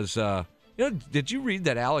Smith has. Did you read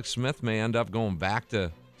that Alex Smith may end up going back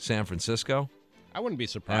to San Francisco? I wouldn't be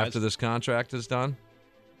surprised after this contract is done.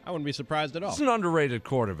 I wouldn't be surprised at all. He's an underrated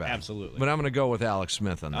quarterback, absolutely. But I'm going to go with Alex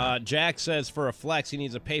Smith on that. Jack says for a flex he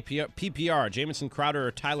needs a PPR: Jamison Crowder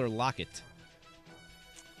or Tyler Lockett.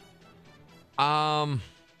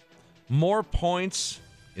 More points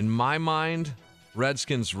in my mind.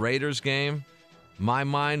 Redskins Raiders game. My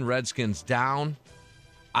mind, Redskins down.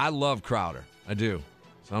 I love Crowder. I do.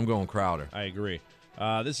 So I'm going Crowder. I agree.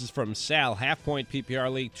 This is from Sal, half-point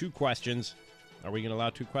PPR league. 2 questions. Are we going to allow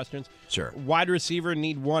 2 questions? Sure. Wide receiver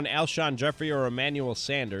need 1, Alshon Jeffrey or Emmanuel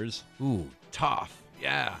Sanders? Ooh, tough.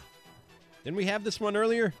 Yeah. Didn't we have this one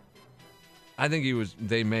earlier? I think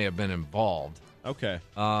they may have been involved. Okay.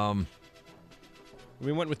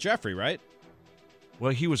 We went with Jeffrey, right?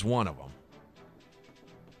 Well, he was one of them.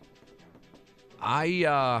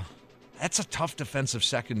 That's a tough defensive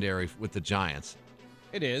secondary with the Giants.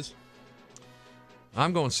 It is.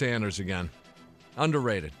 I'm going Sanders again.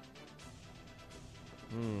 Underrated.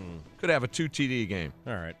 Could have a 2 TD game.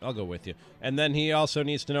 All right, I'll go with you. And then he also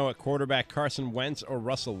needs to know at quarterback Carson Wentz or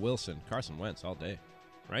Russell Wilson. Carson Wentz all day,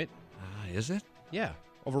 right? Is it? Yeah.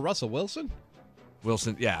 Over Russell Wilson?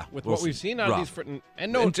 Wilson, yeah. With Wilson, what we've seen out of these...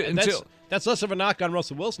 And no, that's less of a knock on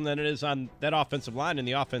Russell Wilson than it is on that offensive line and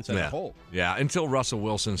the offense as a whole. Yeah, until Russell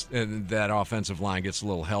Wilson and that offensive line gets a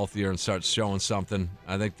little healthier and starts showing something,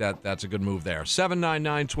 I think that's a good move there.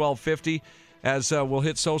 799-1250 as we'll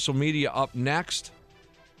hit social media up next.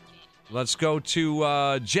 Let's go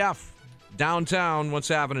to Jeff, downtown. What's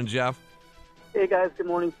happening, Jeff? Hey, guys. Good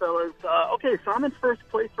morning, fellas. Okay, so I'm in first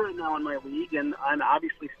place right now in my league, and I'm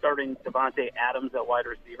obviously starting Davante Adams at wide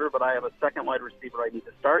receiver, but I have a second wide receiver I need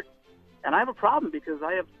to start. And I have a problem because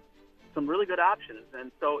I have some really good options.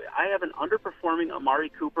 And so I have an underperforming Amari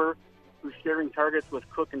Cooper who's sharing targets with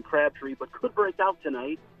Cook and Crabtree, but could break out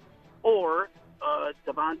tonight, or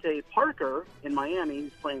Devontae Parker in Miami.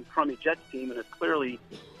 He's playing crummy Jets team and is clearly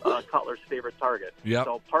Cutler's favorite target. Yep.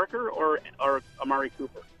 So Parker or Amari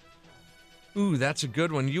Cooper. Ooh, that's a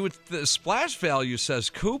good one. The splash value says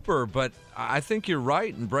Cooper, but I think you're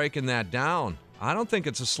right in breaking that down. I don't think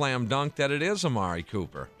it's a slam dunk that it is Amari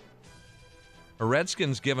Cooper. A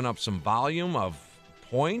Redskins giving up some volume of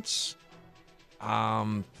points.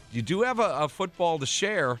 You do have a football to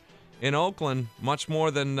share in Oakland, much more,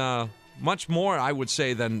 I would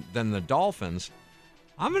say, than the Dolphins.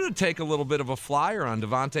 I'm going to take a little bit of a flyer on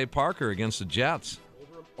Devontae Parker against the Jets.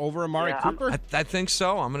 Over Amari Cooper? I think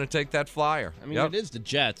so. I'm going to take that flyer. I mean, It is the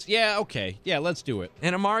Jets. Yeah, okay. Yeah, let's do it.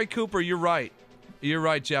 And Amari Cooper, you're right. You're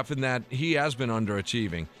right, Jeff, in that he has been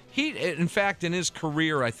underachieving. In fact, in his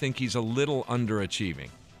career, I think he's a little underachieving.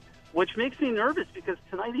 Which makes me nervous because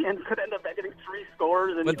tonight he could end up getting 3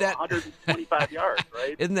 scores and 125 yards,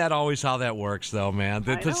 right? Isn't that always how that works, though, man?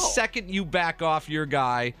 The second you back off your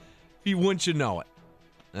guy, wouldn't you know it?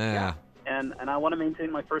 Yeah. And I want to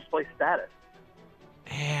maintain my first place status.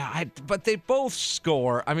 Yeah, but they both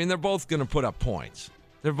score. I mean, they're both going to put up points.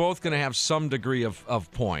 They're both going to have some degree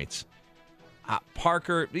of points.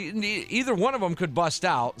 Parker, either one of them could bust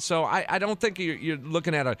out. So I don't think you're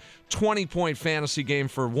looking at a 20-point fantasy game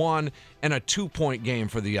for one and a 2-point game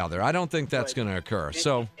for the other. I don't think that's going to occur.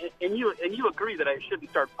 And you agree that I shouldn't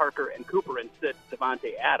start Parker and Cooper and sit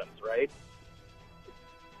Davante Adams, right?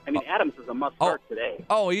 I mean, Adams is a must-start today.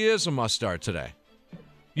 Oh, he is a must-start today.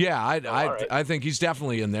 Yeah, I think he's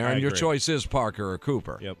definitely in there, and your choice is Parker or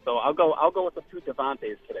Cooper. Yep. So I'll go with the 2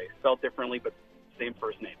 Davantes today, spelled differently but same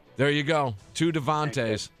first name. There you go, 2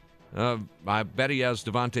 Davantes. I bet he has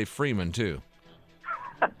Devontae Freeman too.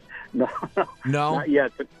 No, not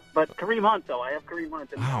yet. But Kareem Hunt though, I have Kareem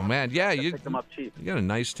Hunt. Oh man, yeah, you picked him up cheap. You got a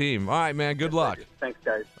nice team. All right, man. Good luck. Thanks,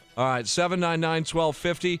 guys. All right,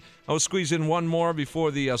 799-1250. I'll squeeze in one more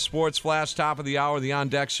before the sports flash. Top of the hour, the On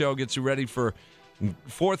Deck Show gets you ready for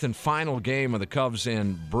 4th and final game of the Cubs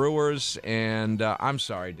and Brewers. And I'm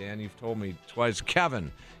sorry, Dan, you've told me twice.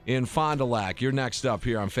 Kevin in Fond du Lac, you're next up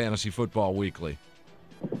here on Fantasy Football Weekly.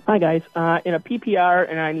 Hi, guys. In a PPR,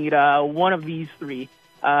 and I need one of these 3.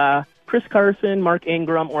 Chris Carson, Mark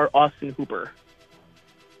Ingram, or Austin Hooper.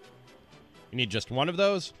 You need just one of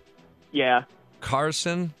those? Yeah.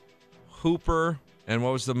 Carson, Hooper, and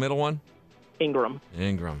what was the middle one? Ingram.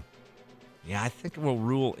 Yeah, I think we'll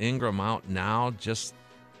rule Ingram out now just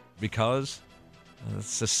because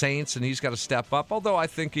it's the Saints and he's got to step up. Although I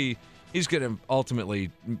think he's going to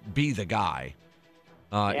ultimately be the guy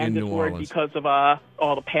in New Orleans. Because of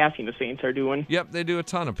all the passing the Saints are doing. Yep, they do a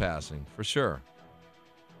ton of passing, for sure.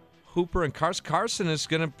 Hooper and Carson is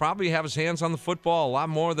going to probably have his hands on the football a lot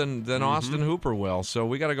more than Austin Hooper will. So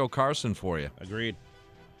we got to go Carson for you. Agreed.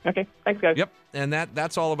 Okay, thanks, guys. Yep, and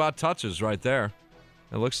that's all about touches right there.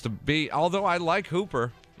 It looks to be, although I like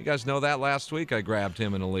Hooper. You guys know that last week I grabbed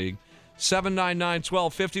him in a league.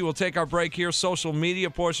 799-1250. We'll take our break here. Social media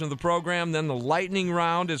portion of the program, then the lightning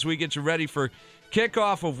round as we get you ready for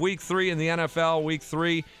kickoff of Week 3 in the NFL, Week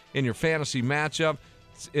 3 in your fantasy matchup.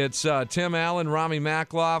 It's Tim Allen, Ramie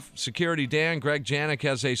Makhlouf, Security Dan, Greg Janik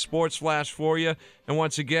has a sports flash for you. And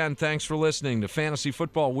once again, thanks for listening to Fantasy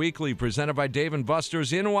Football Weekly, presented by Dave &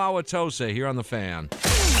 Buster's in Wauwatosa here on The Fan.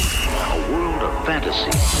 A world of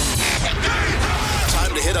fantasy. Time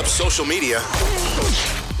Time to hit up social media.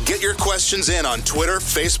 Get your questions in on Twitter,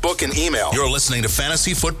 Facebook, and email. You're listening to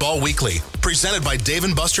Fantasy Football Weekly, presented by Dave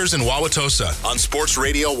 & Buster's in Wauwatosa on Sports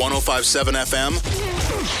Radio 105.7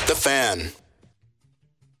 FM, The Fan.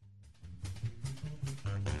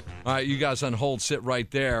 All right, you guys on hold, sit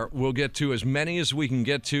right there. We'll get to as many as we can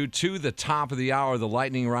get to the top of the hour. The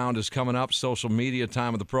lightning round is coming up. Social media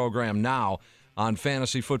time of the program now on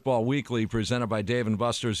Fantasy Football Weekly, presented by Dave &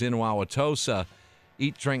 Buster's in Wauwatosa.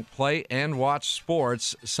 Eat, drink, play, and watch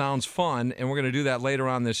sports. Sounds fun, and we're going to do that later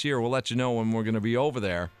on this year. We'll let you know when we're going to be over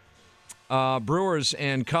there. Brewers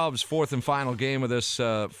and Cubs, fourth and final game of this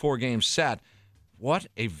four-game set. What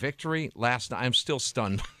a victory last night. I'm still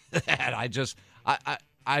stunned by that.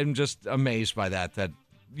 I'm just amazed by that. That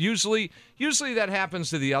usually that happens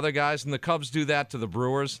to the other guys, and the Cubs do that to the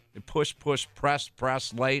Brewers. They push,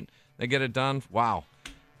 press late. They get it done. Wow.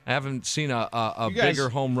 I haven't seen a bigger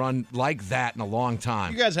home run like that in a long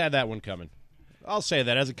time. You guys had that one coming. I'll say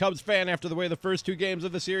that. As a Cubs fan, after the way the first two games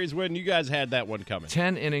of the series went, you guys had that one coming.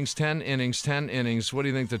 10 innings. What do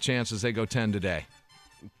you think the chances they go 10 today?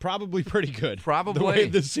 Probably pretty good. Probably. The way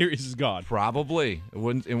this series has gone. Probably. It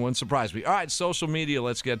wouldn't surprise me. All right, social media,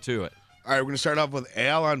 let's get to it. All right, we're going to start off with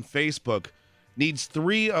Al on Facebook. Needs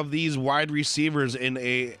 3 of these wide receivers in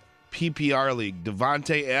a PPR league.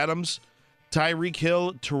 Devontae Adams, Tyreek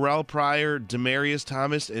Hill, Terrell Pryor, Demaryius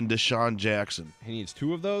Thomas, and Deshaun Jackson. He needs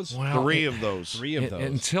 2 of those? Well, 3 of those. 3 of those.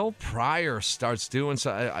 Until Pryor starts doing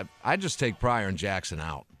so, I just take Pryor and Jackson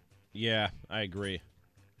out. Yeah, I agree.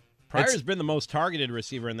 Pryor's been the most targeted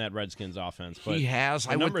receiver in that Redskins offense, but he has.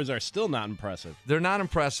 The numbers are still not impressive. They're not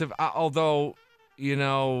impressive, although,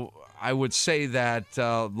 I would say that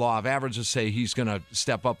law of averages say he's going to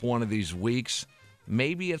step up one of these weeks.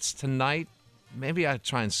 Maybe it's tonight. Maybe I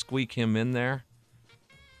try and squeak him in there.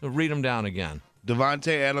 Read him down again.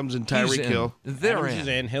 Devontae Adams and Tyreek Hill. Adams is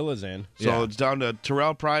in. Hill is in. So it's down to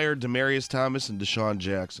Terrell Pryor, Demaryius Thomas, and Deshaun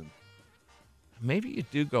Jackson. Maybe you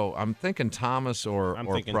do go. I'm thinking Thomas or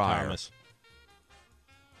Pryor. Thomas.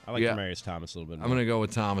 I like Demaryius Thomas a little bit more. I'm going to go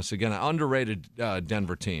with Thomas again. An underrated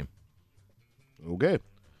Denver team. Okay.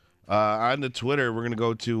 On the Twitter, we're going to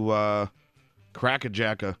go to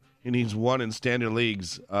Crackajacka. He needs 1 in standard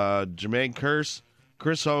leagues. Jermaine Kearse,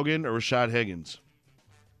 Chris Hogan, or Rashad Higgins.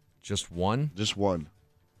 Just 1? Just 1.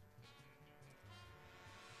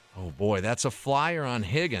 Oh, boy, that's a flyer on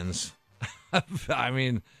Higgins. I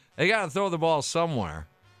mean, they got to throw the ball somewhere.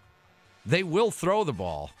 They will throw the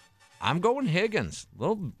ball. I'm going Higgins. A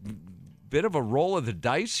little bit of a roll of the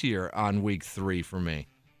dice here on week 3 for me.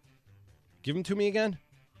 Give him to me again.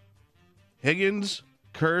 Higgins,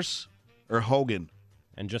 Kearse, or Hogan.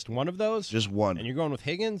 And just 1 of those? Just 1. And you're going with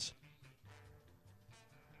Higgins?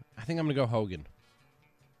 I think I'm going to go Hogan.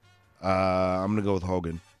 I'm going to go with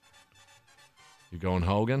Hogan. You're going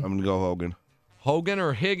Hogan? I'm going to go Hogan. Hogan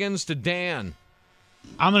or Higgins to Dan?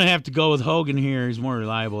 I'm going to have to go with Hogan here. He's more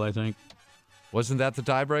reliable, I think. Wasn't that the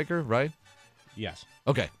tiebreaker, right? Yes.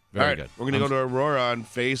 Okay. Very good. We're going to go to Aurora on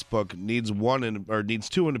Facebook. Needs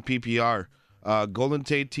 2 in the PPR. Golden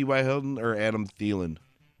Tate, T.Y. Hilton, or Adam Thielen?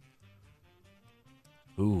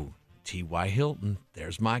 Ooh, T.Y. Hilton.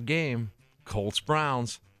 There's my game. Colts,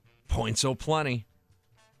 Browns. Points plenty.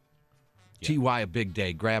 Yeah. T.Y. a big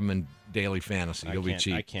day. Grab him in daily fantasy. He'll be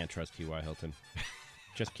cheap. I can't trust T.Y. Hilton.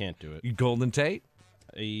 Just can't do it. Golden Tate?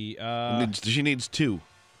 She needs 2.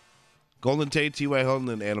 Golden Tate, T.Y. Hilton,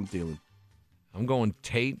 and Adam Thielen. I'm going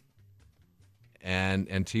Tate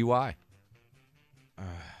and T.Y.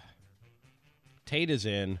 Tate is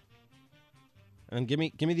in. And give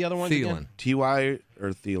me the other ones Thielen. Again. T.Y. or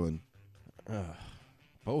Thielen?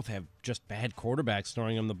 Both have just bad quarterbacks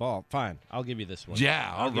throwing them the ball. Fine, I'll give you this one.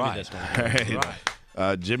 Yeah, I'll give you this one. All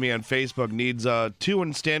right. Jimmy on Facebook needs 2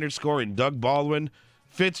 in standard scoring. Doug Baldwin,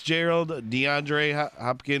 Fitzgerald, DeAndre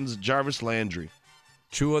Hopkins, Jarvis Landry.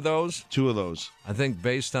 2 of those? 2 of those. I think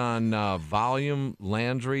based on volume,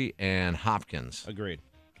 Landry and Hopkins. Agreed.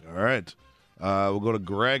 All right. We'll go to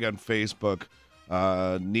Greg on Facebook.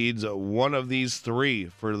 Needs 1 of these 3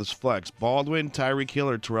 for this flex. Baldwin, Tyreek Hill,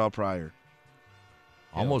 or Terrell Pryor?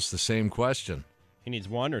 Almost the same question. He needs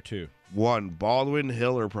 1 or 2? 1. Baldwin,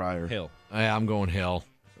 Hill, or Pryor? Hill. I'm going Hill.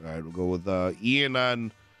 All right, we'll go with Ian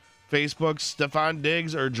on Facebook. Stephon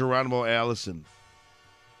Diggs or Geronimo Allison?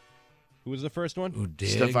 Who was the first one? Ooh,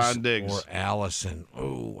 Diggs Stephon Diggs. Or Allison.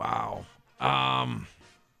 Oh, wow.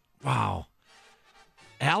 Wow.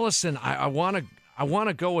 Allison, I want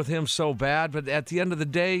to go with him so bad, but at the end of the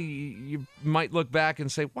day, you might look back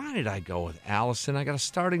and say, why did I go with Allison? I got a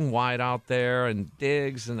starting wide out there and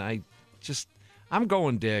Diggs, and I'm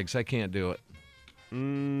going Diggs. I can't do it.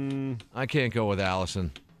 I can't go with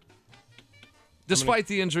Allison. Despite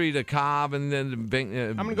the injury to Cobb and then I'm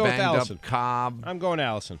going to go with banged Allison. up Cobb, I'm going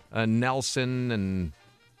Allison. Nelson, and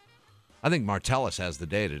I think Martellus has the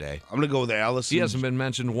day today. I'm going to go with Allison. He hasn't been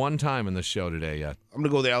mentioned one time in the show today yet. I'm going to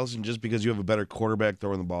go with Allison just because you have a better quarterback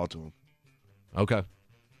throwing the ball to him. Okay. All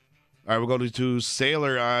right, we'll go to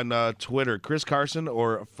Sailor on Twitter. Chris Carson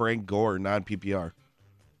or Frank Gore, non-PPR?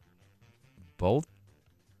 Both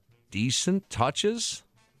decent touches.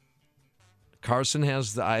 Carson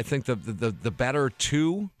has, I think, the better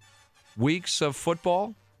 2 weeks of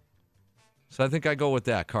football. So I think I go with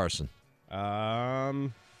that, Carson.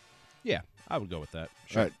 Yeah, I would go with that.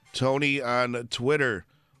 Sure. All right, Tony on Twitter.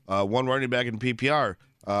 One running back in PPR.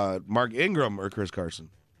 Mark Ingram or Chris Carson?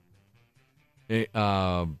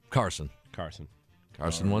 Carson. Carson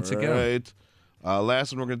once again. Right.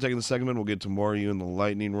 Last one we're going to take in the segment. We'll get to more of you in the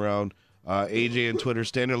lightning round. AJ and Twitter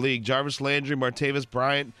Standard League. Jarvis Landry, Martavis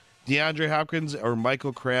Bryant, DeAndre Hopkins, or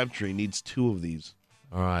Michael Crabtree. Needs 2 of these.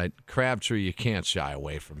 All right. Crabtree, you can't shy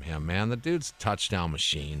away from him, man. The dude's a touchdown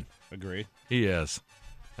machine. Agreed. He is.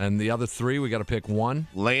 And the other 3, we got to pick one.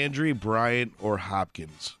 Landry, Bryant, or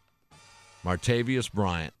Hopkins. Martavius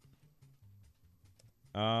Bryant.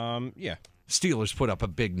 Yeah. Steelers put up a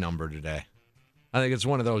big number today. I think it's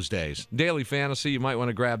one of those days. Daily fantasy, you might want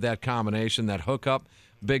to grab that combination, that hookup,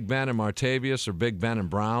 Big Ben and Martavius or Big Ben and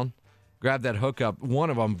Brown. Grab that hookup. One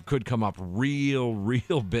of them could come up real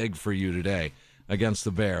big for you today against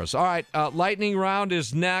the Bears. All right, lightning round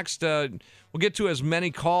is next. We'll get to as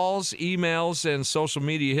many calls, emails, and social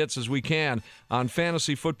media hits as we can on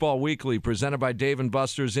Fantasy Football Weekly, presented by Dave &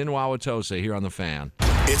 Buster's in Wauwatosa here on The Fan.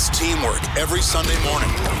 It's teamwork every Sunday morning.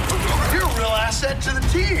 You're a real asset to the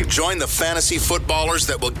team. Join the fantasy footballers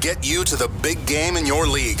that will get you to the big game in your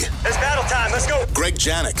league. It's battle time. Let's go. Greg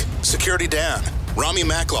Janik, Security Dan, Ramie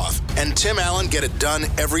Makhlouf, and Tim Allen get it done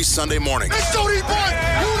every Sunday morning. Let's go, these boys.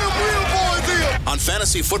 You the real boys here. On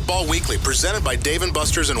Fantasy Football Weekly, presented by Dave &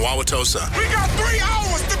 Buster's in Wauwatosa. We got 3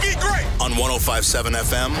 hours to be great. On 105.7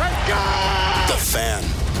 FM, Let's go. The Fan.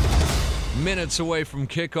 Minutes away from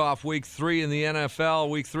kickoff week 3 in the NFL,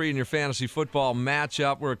 week 3 in your fantasy football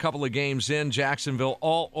matchup. We're a couple of games in. Jacksonville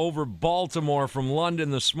all over Baltimore from London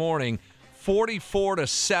this morning,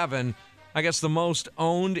 44-7. I guess the most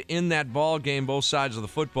owned in that ball game, both sides of the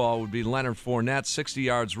football, would be Leonard Fournette, 60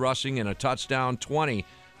 yards rushing and a touchdown, 20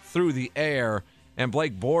 through the air. And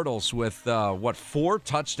Blake Bortles with, 4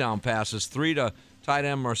 touchdown passes, 3 to tight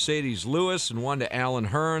end Mercedes Lewis and 1 to Allen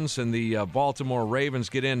Hurns. And the Baltimore Ravens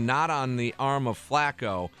get in not on the arm of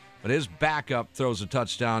Flacco, but his backup throws a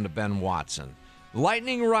touchdown to Ben Watson.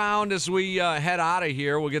 Lightning round as we head out of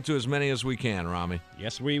here. We'll get to as many as we can, Ramie.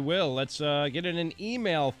 Yes, we will. Let's get in an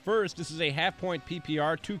email first. This is a half-point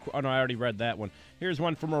PPR. I already read that one. Here's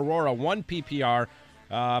one from Aurora. 1 PPR.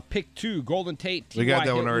 Pick 2, Golden Tate. We got that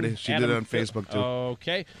Hilton, one already. She did it on Facebook, too.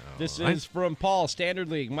 Okay. This is from Paul,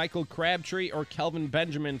 Standard League. Michael Crabtree or Kelvin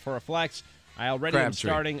Benjamin for a flex. I already am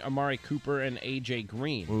starting Amari Cooper and A.J.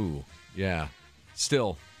 Green. Ooh, yeah.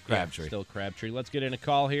 Still Crabtree. Yeah, still Crabtree. Let's get in a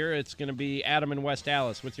call here. It's going to be Adam in West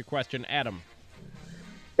Allis. What's your question, Adam?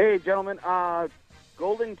 Hey, gentlemen.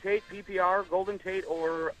 Golden Tate, PPR, Golden Tate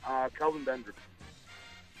or Kelvin Benjamin?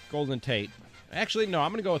 Golden Tate. Actually, no,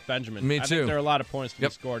 I'm going to go with Benjamin. Me I think there are a lot of points to be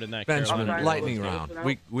scored in that. Benjamin, Carolina. lightning round.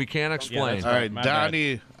 We can't explain. Yeah, all right,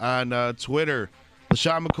 Donnie on Twitter.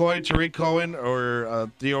 LaShawn McCoy, Tariq Cohen, or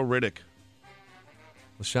Theo Riddick?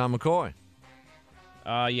 LaShawn McCoy.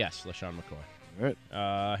 Yes, LaShawn McCoy. All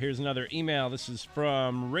right. Here's another email. This is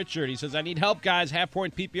from Richard. He says, I need help, guys.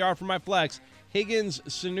 Half-point PPR for my flex. Higgins,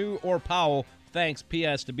 Sanu, or Powell. Thanks.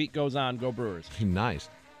 P.S. The beat goes on. Go Brewers. Nice.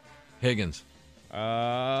 Higgins.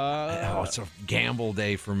 It's a gamble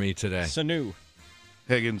day for me today. Sanu.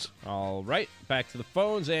 Higgins. All right. Back to the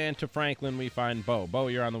phones and to Franklin. We find Bo. Bo,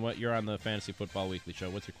 you're on the Fantasy Football Weekly show.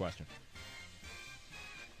 What's your question?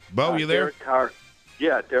 Bo, you there? Derek Carr.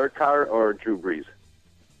 Yeah, Derek Carr or Drew Brees.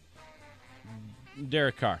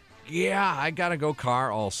 Derek Carr. Yeah, I got to go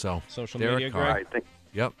Carr also. Social Derek media, Carr. Greg?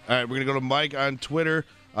 Yep. All right, we're going to go to Mike on Twitter.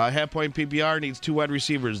 Half-point PPR needs 2 wide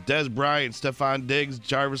receivers. Des Bryant, Stephon Diggs,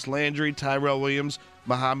 Jarvis Landry, Tyrell Williams,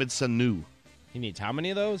 Mohamed Sanu. He needs how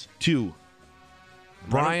many of those? 2.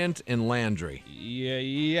 Bryant and Landry.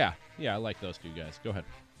 Yeah, I like those 2 guys. Go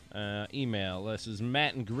ahead. Email. This is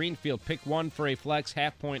Matt in Greenfield. Pick 1 for a flex,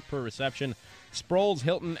 half-point per reception. Sproles,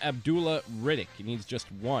 Hilton, Abdullah, Riddick. He needs just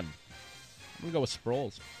 1. I'm going to go with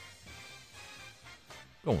Sproles.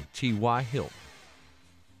 Going T.Y. Hilton.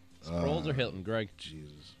 Sproles or Hilton, Greg?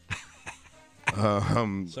 Jesus.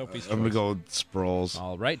 Sophie's I'm going to choice. go with Sproles.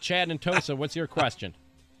 All right, Chad and Tosa, what's your question?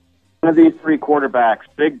 One of these 3 quarterbacks,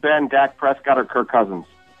 Big Ben, Dak Prescott, or Kirk Cousins?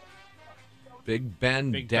 Big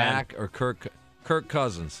Ben, Dak, or Kirk. Kirk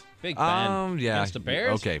Cousins. Big Ben. Yeah. Against the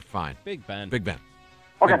Bears? Okay, fine. Big Ben. Big Ben.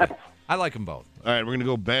 Okay. Big Ben. I like them both. All right, we're gonna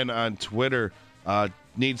go Ben on Twitter.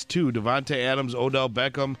 Needs 2: Devontae Adams, Odell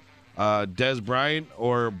Beckham, Dez Bryant,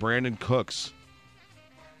 or Brandon Cooks.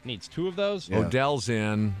 Needs 2 of those. Yeah. Odell's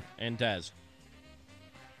in. And Dez.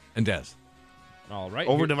 And Dez. All right.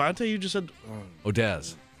 Over Devontae, you just said.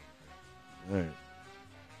 Odez. All right.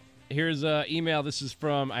 Here's an email. This is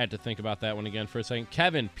from, I had to think about that one again for a second.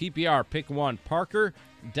 Kevin, PPR, pick one. Parker,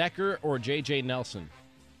 Decker, or J.J. Nelson?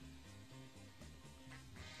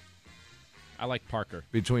 I like Parker.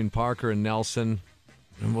 Between Parker and Nelson,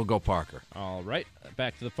 and we'll go Parker. All right.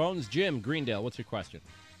 Back to the phones. Jim, Greendale, what's your question?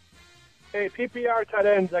 Hey, PPR tight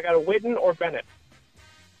ends. I got a Witten or Bennett.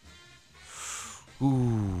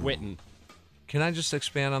 Ooh. Witten. Can I just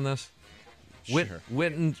expand on this? Sure.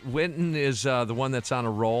 Witten is the one that's on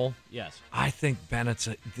a roll. Yes. I think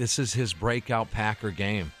this is his breakout Packer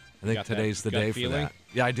game. I think today's the day for that.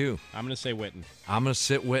 Yeah, I do. I'm going to say Witten. I'm going to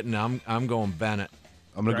sit Witten. I'm going Bennett.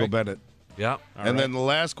 I'm going to go Bennett. Yep. And then the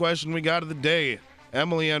last question we got of the day.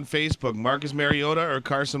 Emily on Facebook, Marcus Mariota or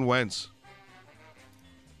Carson Wentz?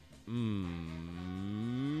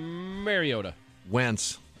 Mariota.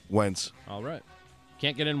 Wentz. All right.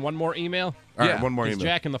 Can't get in one more email? All right, one more email.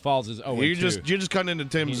 Jack in the Falls is 0-2. You're just cutting into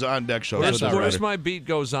Tim's on deck show. That's so Where's My Beat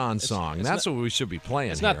Goes On song. it's That's not- what we should be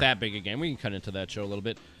playing. It's not that big a game. We can cut into that show a little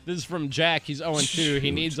bit. This is from Jack. He's 0-2. He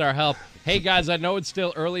needs our help. Hey, guys, I know it's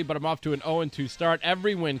still early, but I'm off to an 0-2 start.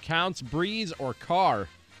 Every win counts. Breeze or Carr?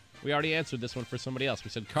 We already answered this one for somebody else.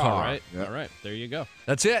 We said Carr, right? Yep. All right. There you go.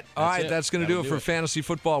 That's it. All right, that's going to do That'll it for Fantasy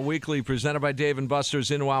Football Weekly, presented by Dave &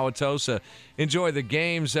 Buster's in Wauwatosa. Enjoy the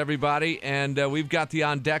games, everybody, and we've got the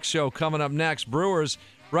On Deck show coming up next. Brewers,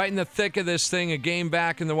 right in the thick of this thing, a game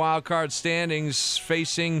back in the wild card standings,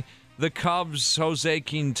 facing the Cubs. Jose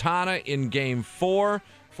Quintana in Game 4.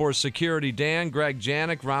 For Security Dan, Greg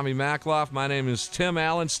Janik, Ramie Makhlouf, my name is Tim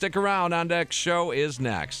Allen. Stick around. On Deck show is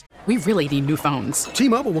next. We really need new phones.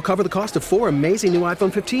 T-Mobile will cover the cost of 4 amazing new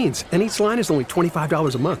iPhone 15s, and each line is only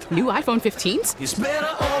 $25 a month. New iPhone 15s? It's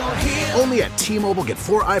better over here. Only at T-Mobile, get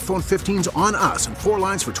 4 iPhone 15s on us and 4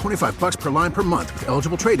 lines for $25 per line per month with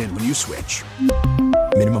eligible trade-in when you switch.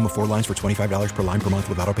 Minimum of 4 lines for $25 per line per month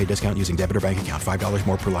with autopay discount using debit or bank account. $5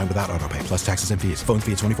 more per line without autopay, plus taxes and fees. Phone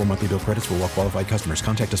fee at 24 monthly bill credits for well-qualified customers.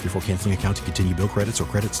 Contact us before canceling account to continue bill credits or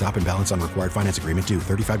credit stop and balance on required finance agreement due.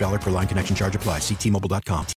 $35 per line connection charge applies. See T-Mobile.com.